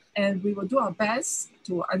comments, and we will do our best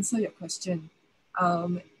to answer your question.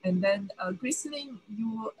 And then Gracelyn,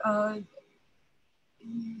 you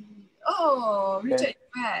Richard is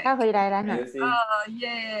back. 他回来了哈。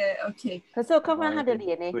Yeah, okay. 可是我看不到他的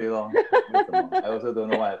脸呢。对咯，为什么 ？I also don't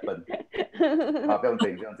know what happened. 不用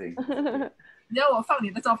紧，不用紧。你要我放你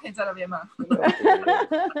的照片在那边吗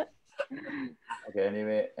？Okay,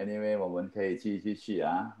 anyway, 我们可以继续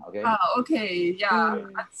啊。Okay. Okay, yeah.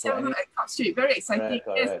 Street, very exciting.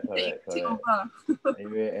 Correct.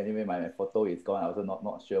 Anyway, my photo is gone. I also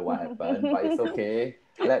not sure what happened, but it's okay.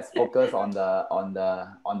 Let's focus on the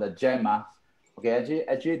gem. Okay,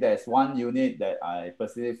 actually, there's one unit that I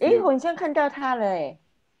personally feel. 我很像看到他了哎。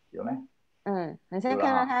有没？很像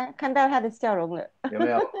看到他的笑容了。有没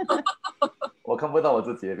有？我看不到我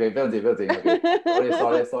自己，不用紧。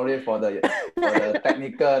Okay. Sorry for the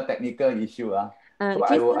technical issue.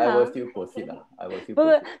 So I will still proceed.不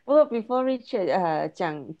过 before Richard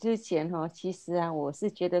讲之前其实我是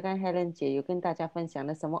觉得刚才 Helen 姐有跟大家分享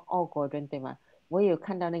的什么all quadrant对吗？我也有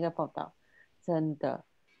看到那个报道，真的，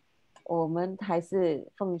我们还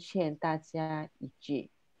是奉劝大家一句，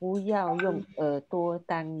不要用耳朵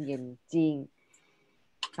当眼睛，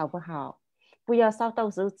好不好？不要烧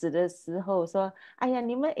到手指的时候说，哎呀，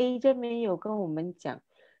你们 agent 没有跟我们讲，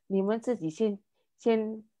你们自己先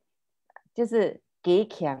就是给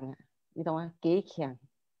强，你懂吗？给强，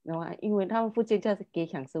懂吗？因为他们福建叫是给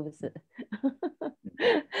强，是不是？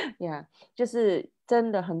呀，就是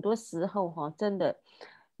真的很多时候真的，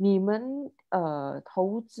你们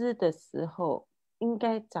投资的时候应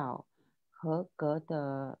该找合格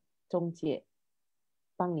的中介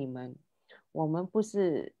帮你们。我们不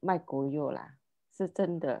是卖狗肉啦，是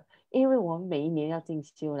真的因为我们每一年要进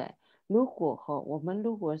修嘞。如果我们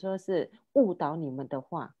如果说是误导你们的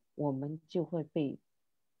话，我们就会被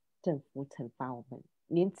政府惩罚，我们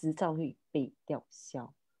连执照会被吊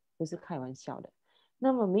销，不是开玩笑的。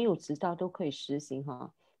那么没有执照都可以实行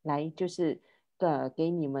来就是给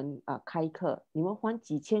你们开课，你们还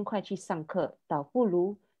几千块去上课，倒不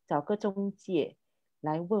如找个中介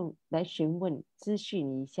来询问咨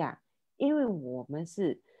询一下，因为我们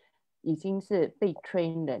已经是被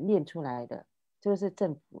train 的练出来的，这个是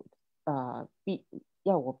政府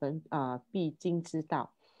要我们必经之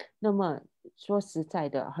道。那么说实在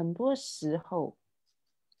的，很多时候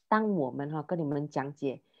当我们跟你们讲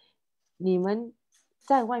解，你们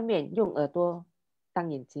在外面用耳朵当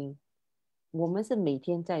眼睛，我们是每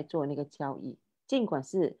天在做那个交易，尽管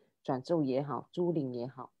是转售也好，租赁也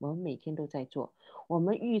好，我们每天都在做。我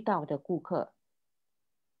们遇到的顾客，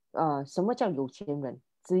什么叫有钱人？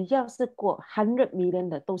只要是过100 million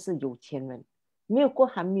的都是有钱人，没有过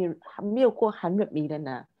100 million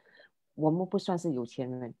的，我们不算是有钱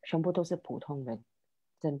人，全部都是普通人，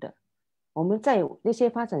真的。我们在那些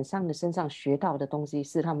发展商的身上学到的东西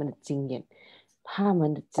是他们的经验，他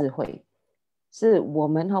们的智慧，是我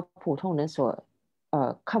们普通人所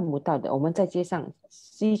看不到的，我们在街上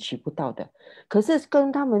吸取不到的。可是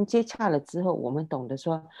跟他们接洽了之后，我们懂得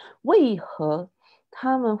说为何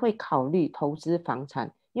他们会考虑投资房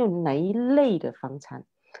产，用哪一类的房产，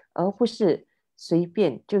而不是随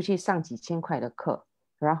便就去上几千块的课，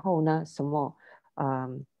然后呢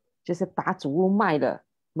就是把主屋卖了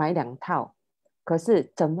买2套，可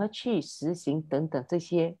是怎么去实行等等这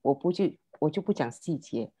些我就不讲细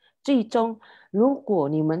节。最终如果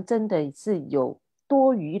你们真的是有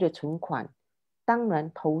多余的存款，当然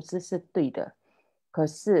投资是对的，可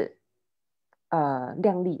是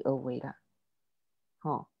量力而为啦，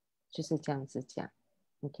就是这样子讲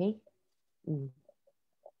OK。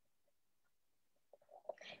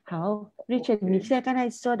 好 Richard， 你现在刚才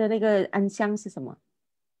说的那个安香是什么？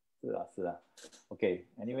是啊 Okay,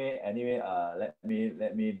 anyway,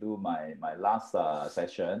 let me do my last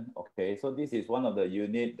session. Okay, so this is one of the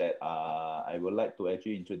unit that I would like to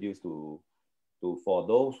actually introduce to for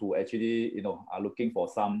those who actually are looking for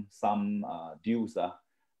some deals,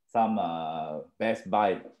 some best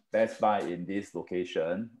buy in this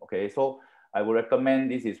location. Okay, so I would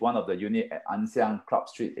recommend this is one of the unit at Ann Siang Club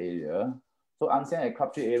Street area. So Ann Siang at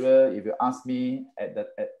Club Street area, if you ask me at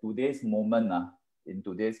today's moment, in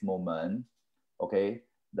today's moment, okay,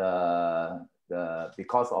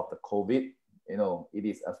 because of the COVID, it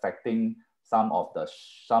is affecting some of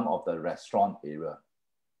the restaurant area.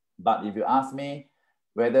 But if you ask me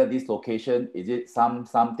whether this location is it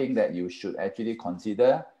something that you should actually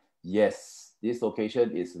consider, yes, this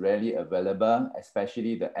location is rarely available,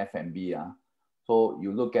 especially the F&B. So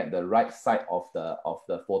you look at the right side of the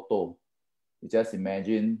photo. You just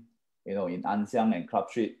imagine, in Ann Siang and Club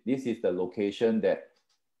Street, this is the location that,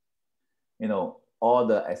 all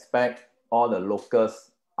the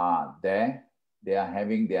locals are there. They are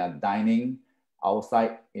having their dining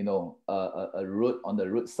outside, a route on the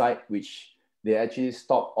roadside, which they actually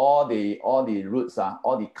stop all the routes,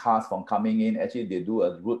 all the cars from coming in. Actually, they do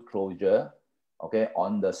a route closure, okay,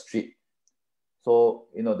 on the street. So,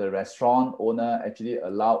 the restaurant owner actually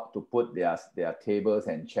allowed to put their tables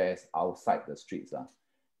and chairs outside the streets.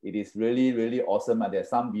 It is really, really awesome. There's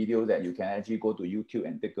some videos that you can actually go to YouTube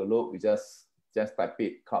and take a look. You just type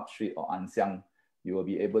it, Club Street or Ann Siang. You will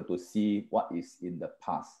be able to see what is in the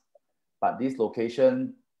past. But this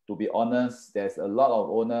location, to be honest, there's a lot of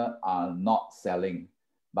owners are not selling.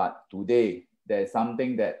 But today, there's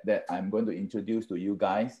something that I'm going to introduce to you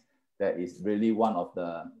guys that is really one of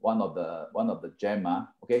the gem.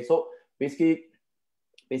 Okay, so basically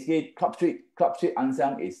Club Street Ann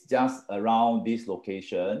Siang is just around this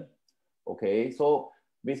location. Okay, so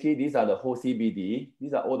basically these are the whole CBD.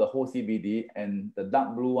 These are all the whole CBD, and the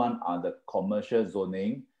dark blue one are the commercial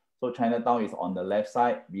zoning. So Chinatown is on the left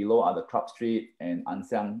side. Below are the Club Street and Ann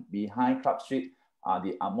Siang. Behind Club Street are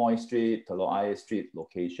the Amoy Street, Telok Ayer Street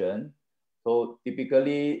location. So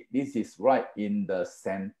typically, this is right in the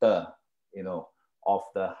center, of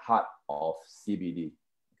the heart of CBD.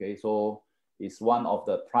 Okay, so it's one of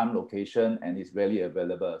the prime location and it's rarely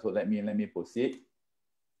available. So let me proceed.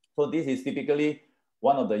 So this is typically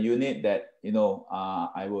one of the unit that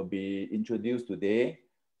I will be introduced today.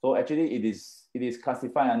 So actually, it is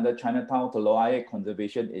classified under Chinatown Telok Ayer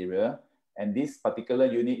Conservation Area, and this particular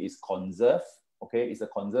unit is conserved. Okay, it's a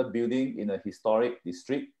conserved building in a historic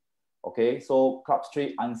district. Okay, so Club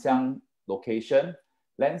Street Ann Siang location,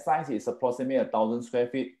 land size is approximately 1,000 square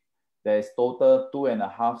feet. There is total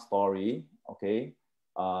 2.5 story. Okay,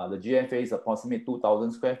 The GFA is approximately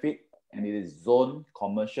 2,000 square feet, and it is zone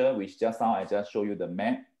commercial, which just now I just show you the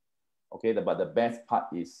map. Okay, but the best part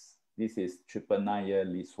is this is 999-year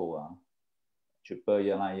leasehold.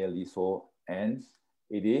 999-year leasehold, and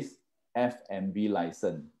it is F&B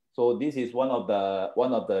license. So this is one of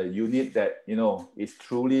the unit that is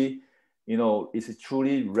truly is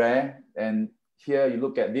truly rare. And here you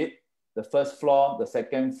look at it, the first floor, the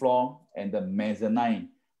second floor, and the mezzanine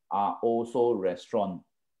are also restaurant.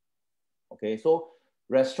 Okay, so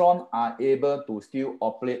restaurants are able to still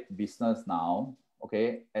operate business now,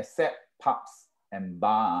 okay, except pubs and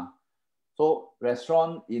bar. So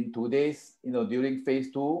restaurant in today's, during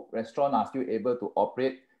phase 2, restaurants are still able to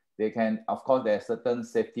operate. They can, of course, there's certain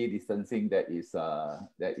safety distancing that is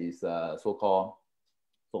so-called,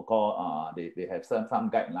 they have some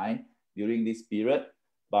guideline during this period.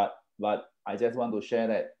 But I just want to share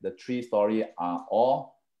that the 3 stories are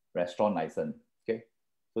all restaurant license. Okay,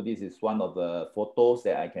 so this is one of the photos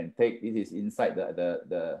that I can take. This is inside the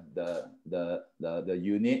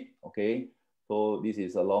unit. Okay, so this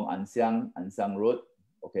is along Anxiang Road.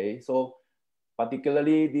 Okay, so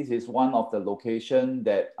particularly this is one of the location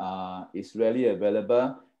that is rarely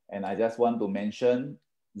available, and I just want to mention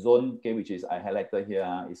zone, okay, which is I highlighted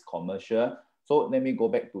here, is commercial. So let me go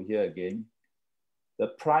back to here again. The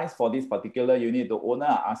price for this particular unit, the owner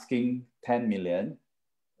are asking 10 million.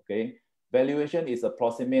 Okay, valuation is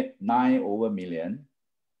approximate 9 over million.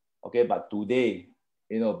 Okay, but today,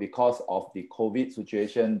 because of the COVID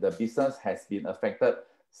situation, the business has been affected,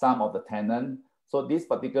 some of the tenant. So this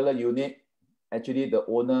particular unit, actually the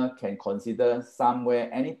owner can consider somewhere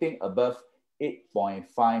anything above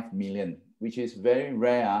 8.5 million, which is very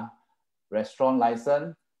rare. Restaurant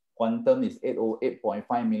license, quantum is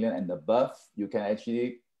 8.5 million and above. You can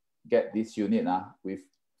actually get this unit with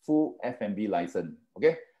full F&B license.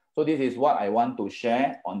 Okay, so this is what I want to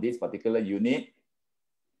share on this particular unit.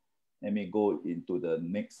 Let me go into the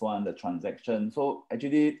next one, the transaction. So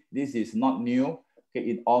actually, this is not new. Okay,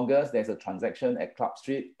 in August, there's a transaction at Club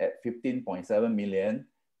Street at 15.7 million.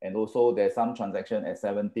 And also there's some transaction at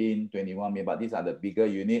 17, 21 million, but these are the bigger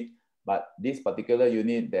unit. But this particular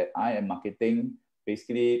unit that I am marketing,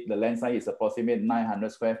 basically the land size is approximately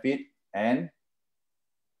 900 square feet and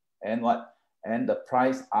the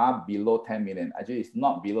price are below 10 million. Actually, it's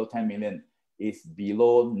not below 10 million, it's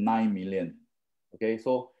below 9 million. Okay,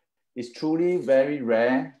 so it's truly very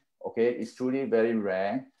rare. Okay, it's truly very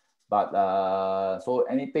rare. But so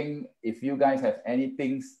anything, if you guys have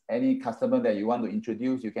any customer that you want to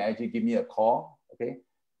introduce, you can actually give me a call. Okay,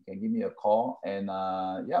 you can give me a call. And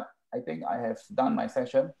yeah, I think I have done my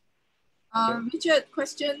session. Okay. Richard,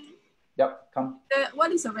 question. Yep, come.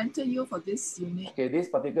 What is the rental yield for this unit? Okay, this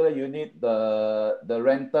particular unit, the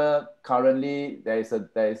renter currently there is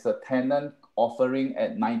a tenant offering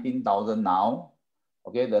at 19,000 now.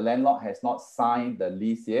 Okay, the landlord has not signed the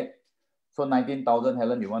lease yet. So 19,000,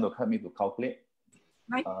 Helen, you want to help me to calculate?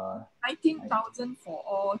 19,000 for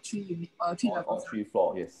all 3 units, 3 levels. All 3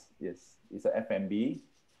 floors, yes. It's an F&B.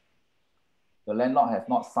 The landlord has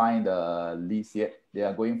not signed the lease yet. They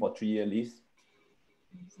are going for 3-year lease.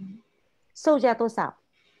 售价多少？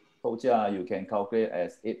售价 you can calculate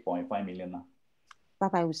as 8.5 million 啦。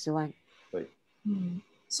850万。对。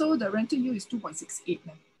So the rental yield is 2.68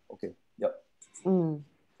 then. Okay. Yep.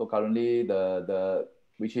 So currently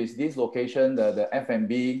which is this location, the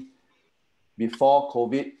F&B before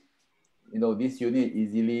COVID, this unit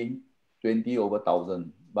easily 20 over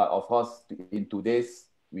 1,000. But of course, in today's,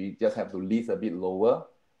 we just have to lease a bit lower,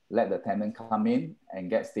 let the tenant come in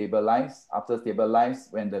and get stabilized. After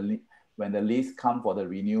stabilized, when the lease come for the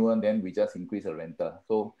renewal, then we just increase the rental.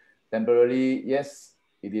 So temporarily, yes,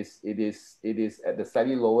 it is at the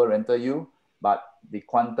slightly lower rental yield, but the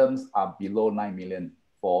quantums are below 9 million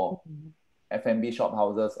for F&B shop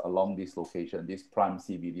houses along this location, this prime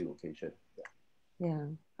CBD location. Yeah,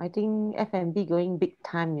 I think F&B going big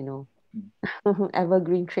time,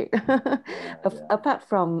 evergreen trade. Apart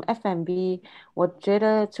from F&B, 我觉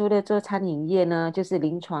得除了做餐饮业呢，就是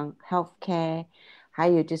临床 healthcare， 还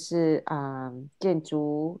有就是建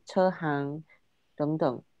筑、车行等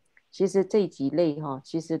等。其实这几类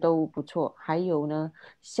其实都不错。还有呢，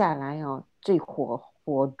下来最火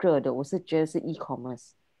热的，我是觉得是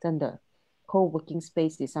e-commerce， 真的。Co-working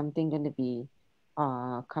space is something going to be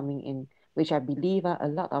coming in, which I believe a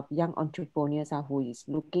lot of young entrepreneurs who is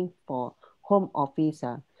looking for home office.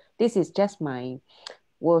 This is just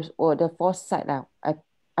or the foresight. I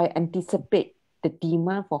anticipate the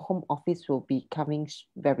demand for home office will be coming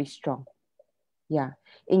very strong. Yeah,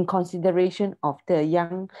 in consideration of the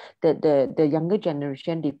younger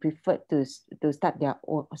generation, they prefer to start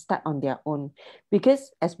on their own,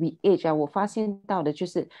 because as we age 我发现到的就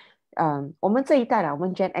是我们这一代啦，我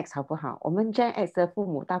们 Gen X 好不好？我们 Gen X 的父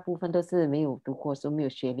母大部分都是没有读过书，没有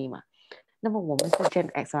学历嘛。那么我们是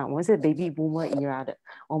Gen X 啊，我们是 Baby Boomer era 的，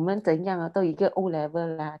我们怎样啊，都有一个 O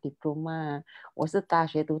level 啦 ，diploma 啊，我是大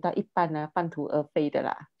学读到一半啊，半途而废的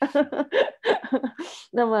啦。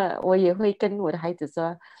那么我也会跟我的孩子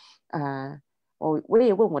说，我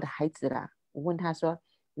也问我的孩子啦，我问他说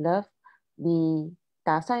 ，Love， 你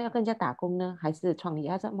打算要跟人家打工呢，还是创业？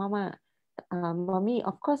他说妈妈。Mommy,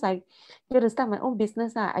 of course I got to start my own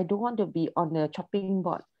business. I don't want to be on the chopping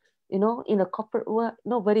board. You know, in the corporate world,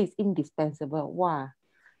 nobody is indispensable. Wow.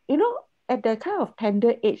 You know, at that kind of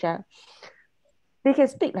tender age, they can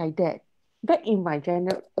speak like that. Back in my Gen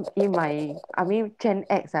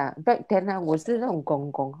X back then 我是那种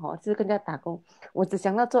公公是跟人家打工，我只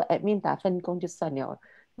想到做 admin 打分工就算了，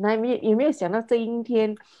那也没有想到这一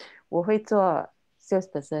天我会做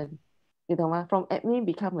salesperson， 你懂吗？ From admin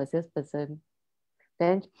become a salesperson，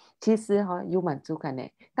 then 其实有满足感的。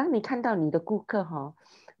当你看到你的顾客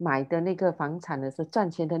买的那个房产的时候赚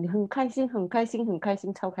钱的，你很开心很开心很开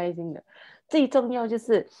心，超开心的。最重要就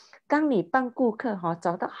是当你帮顾客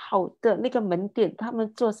找到好的那个门店，他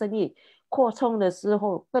们做生意扩充的时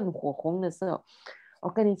候更火红的时候，我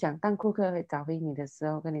跟你讲，当顾客会找回你的时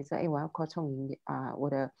候，跟你说我要扩充我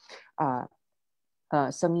的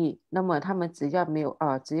生意，那么他们只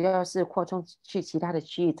要是扩充去其他的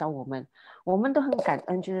区域找我们都很感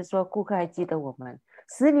恩，就是说顾客还记得我们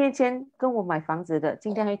10年前跟我买房子的，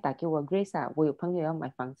今天还打给我 Grace 我有朋友要买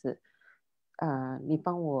房子，你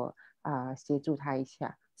帮我协助他一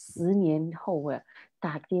下。10年后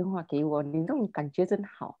打电话给我，你那种感觉真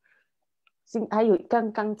好。还有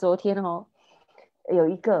刚刚昨天有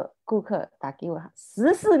一个顾客打给我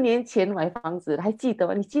，14年前买房子，还记得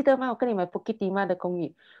吗？你记得吗？我跟你买 Bukit Timah 的公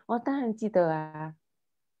寓，我当然记得啊。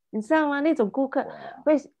你知道吗？那种顾客，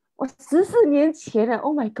我14年前了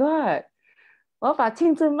 ，Oh my God， 我把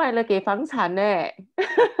青春卖了给房产呢。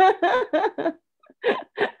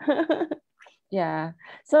Yeah,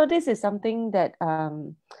 so this is something that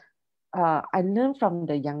I learned from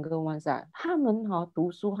the younger ones 他们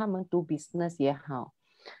读书，他们读 business 也好，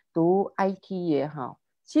读 IT 也好，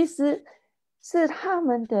其实是他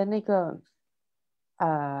们的那个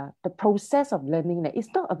the process of learning it's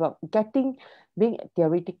not about being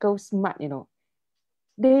theoretical smart, you know.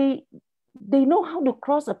 They know how to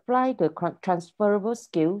cross apply the transferable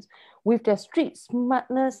skills with their street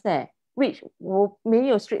smartness which 我没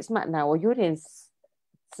有 street smart 我有点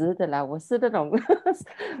直的啦，我是那种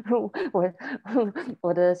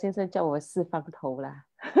我的先生叫我四方头啦。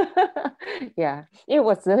yeah， 因为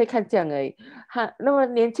我只会看这样而已。那么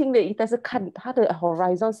年轻的一代是看他的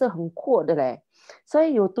horizon 是很阔的嘞，所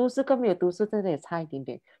以有读书跟没有读书真的也差一点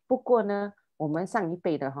点。不过呢，我们上一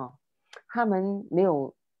辈的他们没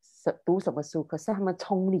有读什么书，可是他们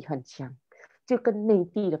冲力很强，就跟内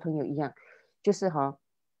地的朋友一样，就是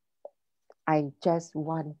I just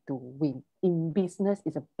want to win. In business,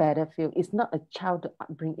 it's a battlefield. It's not a child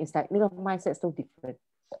upbringing. It's like 那个 mindset so different.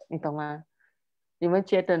 你懂吗？你们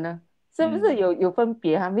觉得呢？是不是有分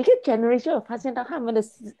别每个 generation 我发现到他们的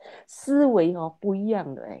思维不一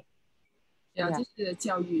样的这是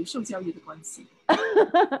受教育的关系。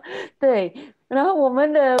对，然后我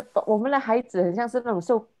们的孩子很像是那种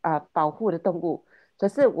受保护的动物，可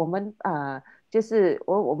是我们就是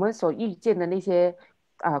我们所遇见的那些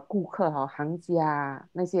顾客行家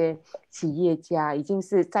那些企业家已经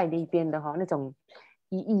是在那边的那种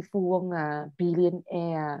1亿富翁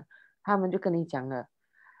billionaire 他们就跟你讲了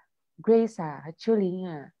Grace 秋玲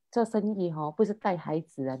做生意不是带孩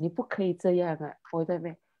子你不可以这样我在那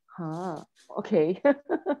边OK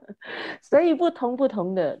所以不同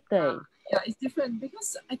的对 Yeah, it's different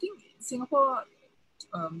because I think Singapore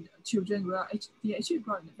children they actually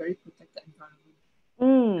grow up in a very protected environment.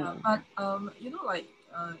 But you know, like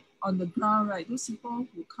on the ground, right? Those people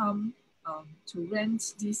who come to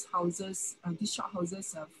rent these houses, these shop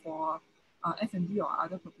houses for F&B or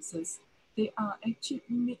other purposes, they are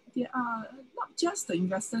not just the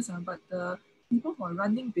investors, but the people who are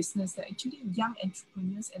running business. They're actually young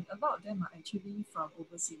entrepreneurs, and a lot of them are actually from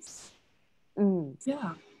overseas.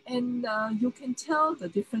 Yeah, and you can tell the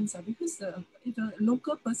difference because if a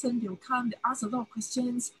local person, they'll come, they ask a lot of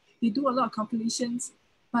questions, they do a lot of calculations,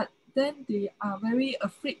 but then they are very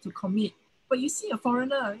afraid to commit. But you see a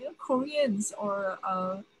foreigner, you know, Koreans or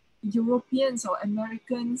Europeans or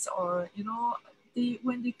Americans, or you know,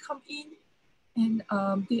 when they come in, and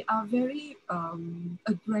they are very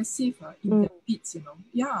aggressive in their bids, you know.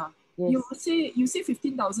 Yeah. Yes. You say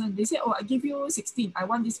 15,000. They say, oh, I give you 16. I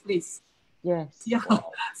want this place. Yes. Yeah.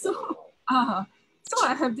 Wow. So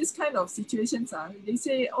I have this kind of situations. They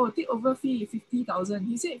say, oh, take over fee 50,000.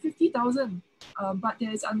 He said 50,000. But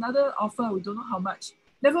there's another offer. We don't know how much.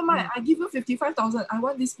 Never mind. I give you 55,000. I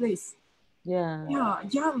want this place. Yeah. Yeah,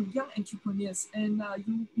 young entrepreneurs, and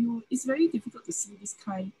you it's very difficult to see this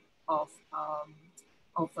kind of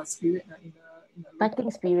spirit in a Fighting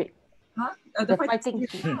spirit. Huh? The fighting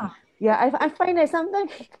spirit. Yeah, I find that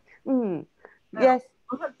sometimes. Yes.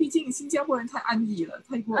 我看，毕竟新加坡人太安逸了，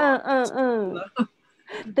太过。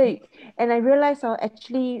对 ，and I realize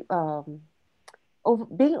actually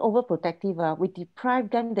being overprotective we deprive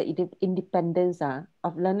them the independence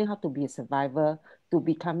of learning how to be a survivor to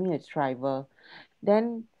becoming a thriver.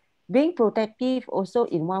 Then being protective also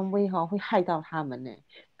in one way 会害到他们呢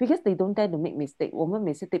because they don't dare to make mistake. 我们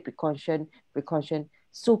每次 take precaution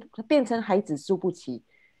变成孩子输不起。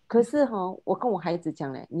可是我跟我孩子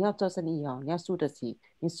讲嘞，你要做生意你要输得起，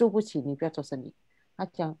你输不起你不要做生意。他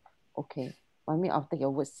讲 OK， Mommy I'll take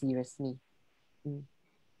your word seriously。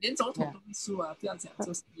连总统都会输啊，不要讲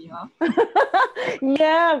做生意啊。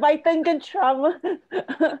Yeah， 拜登跟 Trump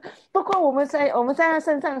不过我们在他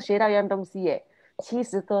身上学到一样东西耶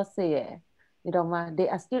，70多岁耶，你懂吗 ？They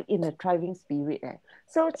are still in a thriving spirit 耶。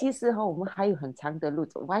所以其实我们还有很长的路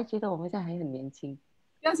走，我还觉得我们现在还很年轻。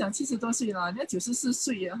不要讲70多岁了，人家94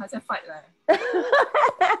岁了还在 fight 嘞。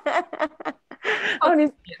哦，你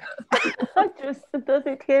90多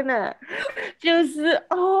岁，天哪！90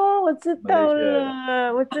我知道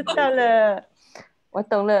了，我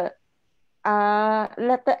懂了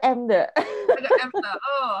letter M 的，那个 M 的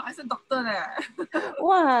还是 doctor 嘞。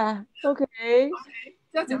哇 ，OK，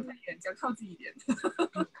 不要讲太远，讲靠近一点，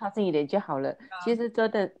靠近一点就好了。其实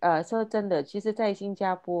说真的，其实，在新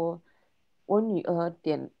加坡，我女儿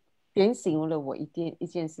点醒了我一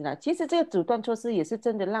件事啦。其实这个阻断措施也是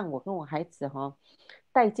真的让我跟我孩子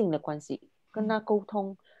带进了关系，跟他沟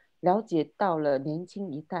通，了解到了年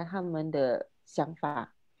轻一代他们的想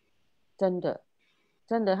法，真的。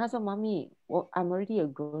他说：“Mommy, I'm already a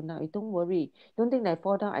grown up. Don't worry. Don't think that I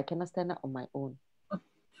fall down, I cannot stand up on my own.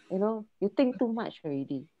 You know, you think too much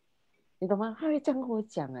already. 你懂吗？他会这样跟我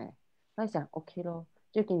讲他会讲 OK 咯，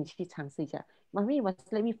就给你去尝试一下。Mommy, you must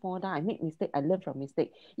let me fall down. I make mistake. I learn from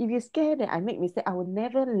mistake. If you scared that I make mistake, I will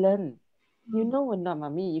never learn. You know or not,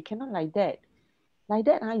 Mommy? You cannot like that. Like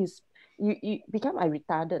that, you become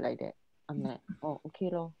retarded like that. I'm like, oh, okay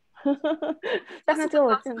咯。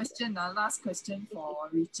Last question for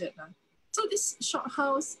Richard. So this shop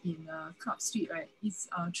house in Club Street, right, is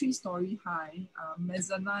 3-story high.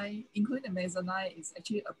 Mezzanine, including the mezzanine, is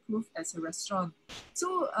actually approved as a restaurant.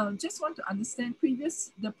 So just want to understand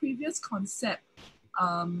the previous concept.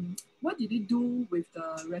 What did they do with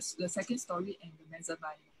the second story and the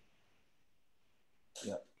mezzanine?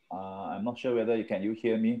 Yeah. I'm not sure whether can you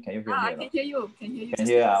hear me? Can you hear me? I can hear you. Can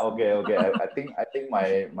hear? Okay. I think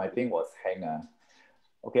my thing was hang.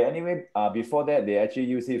 Okay. Anyway, before that, they actually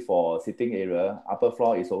use it for sitting area. Upper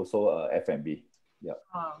floor is also F&B. Yeah.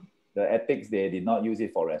 The attics, they did not use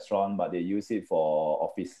it for restaurant, but they use it for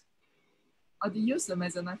office. They use the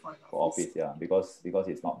mezzanine for office, yeah, because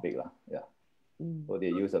it's not big yeah. So they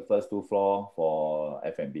use the first 2 floors for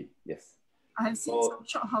F&B. Yes. I have seen some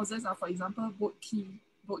shop houses. For example, Boat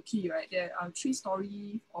Key, right? They're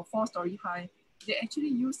 3-story or 4-story high. They actually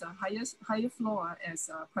use the higher floor as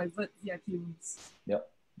private VIP rooms. Yep.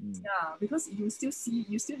 Yeah, because you still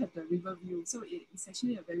have the river view, so it's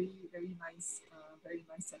actually a very nice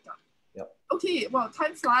setup. Yep. Okay, well,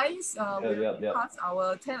 time flies. We're past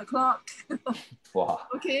our 10 o'clock. Wow.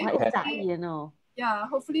 Okay. Yeah,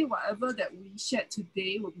 hopefully whatever that we shared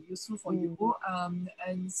today will be useful for you.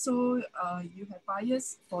 And so you have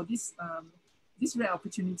buyers for this rare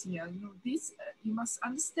opportunity. You must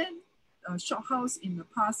understand shop house in the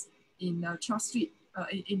past in Club Street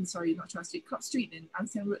Club Street and Ann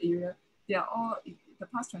Siang Road area. They are all, the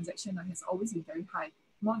past transaction has always been very high,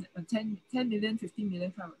 more than 10 million, 15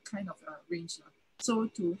 million kind of range. So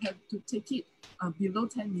to take it below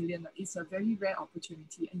 10 million is a very rare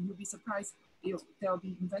opportunity, and you'll be surprised. There will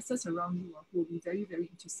be investors around you who will be very, very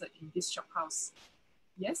interested in this shop house.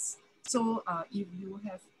 Yes. So if you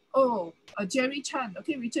have Jerry Chan.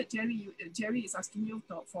 Okay, Richard, Jerry is asking you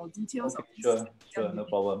for details. Okay, sure, no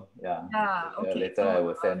problem. Yeah. Okay. Later I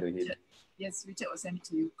will send to him. Yes, Richard will send it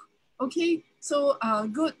to you. Okay, so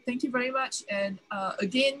good. Thank you very much. And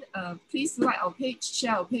again, please like our page,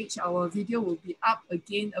 share our page. Our video will be up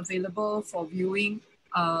again, available for viewing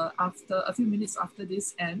after a few minutes after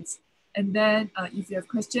this ends. And then if you have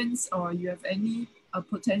questions or you have any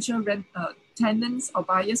potential tenants or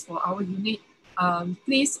buyers for our unit,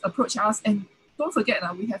 please approach us. And don't forget,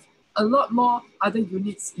 we have a lot more other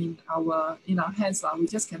units in our hands. We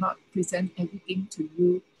just cannot present everything to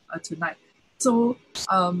you tonight. So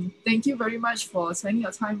thank you very much for spending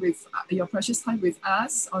your time with your precious time with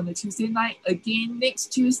us on a Tuesday night. Again,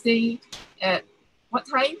 next Tuesday at what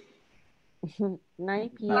time? 9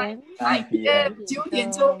 p.m. 9 p.m. 9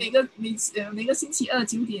点钟，每个星期二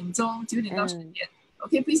9点钟，9点到10点。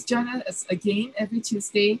Okay, please join us again every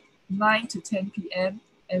Tuesday, 9 to 10 p.m.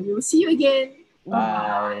 And we will see you again.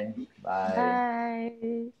 Bye. Bye.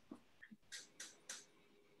 Bye.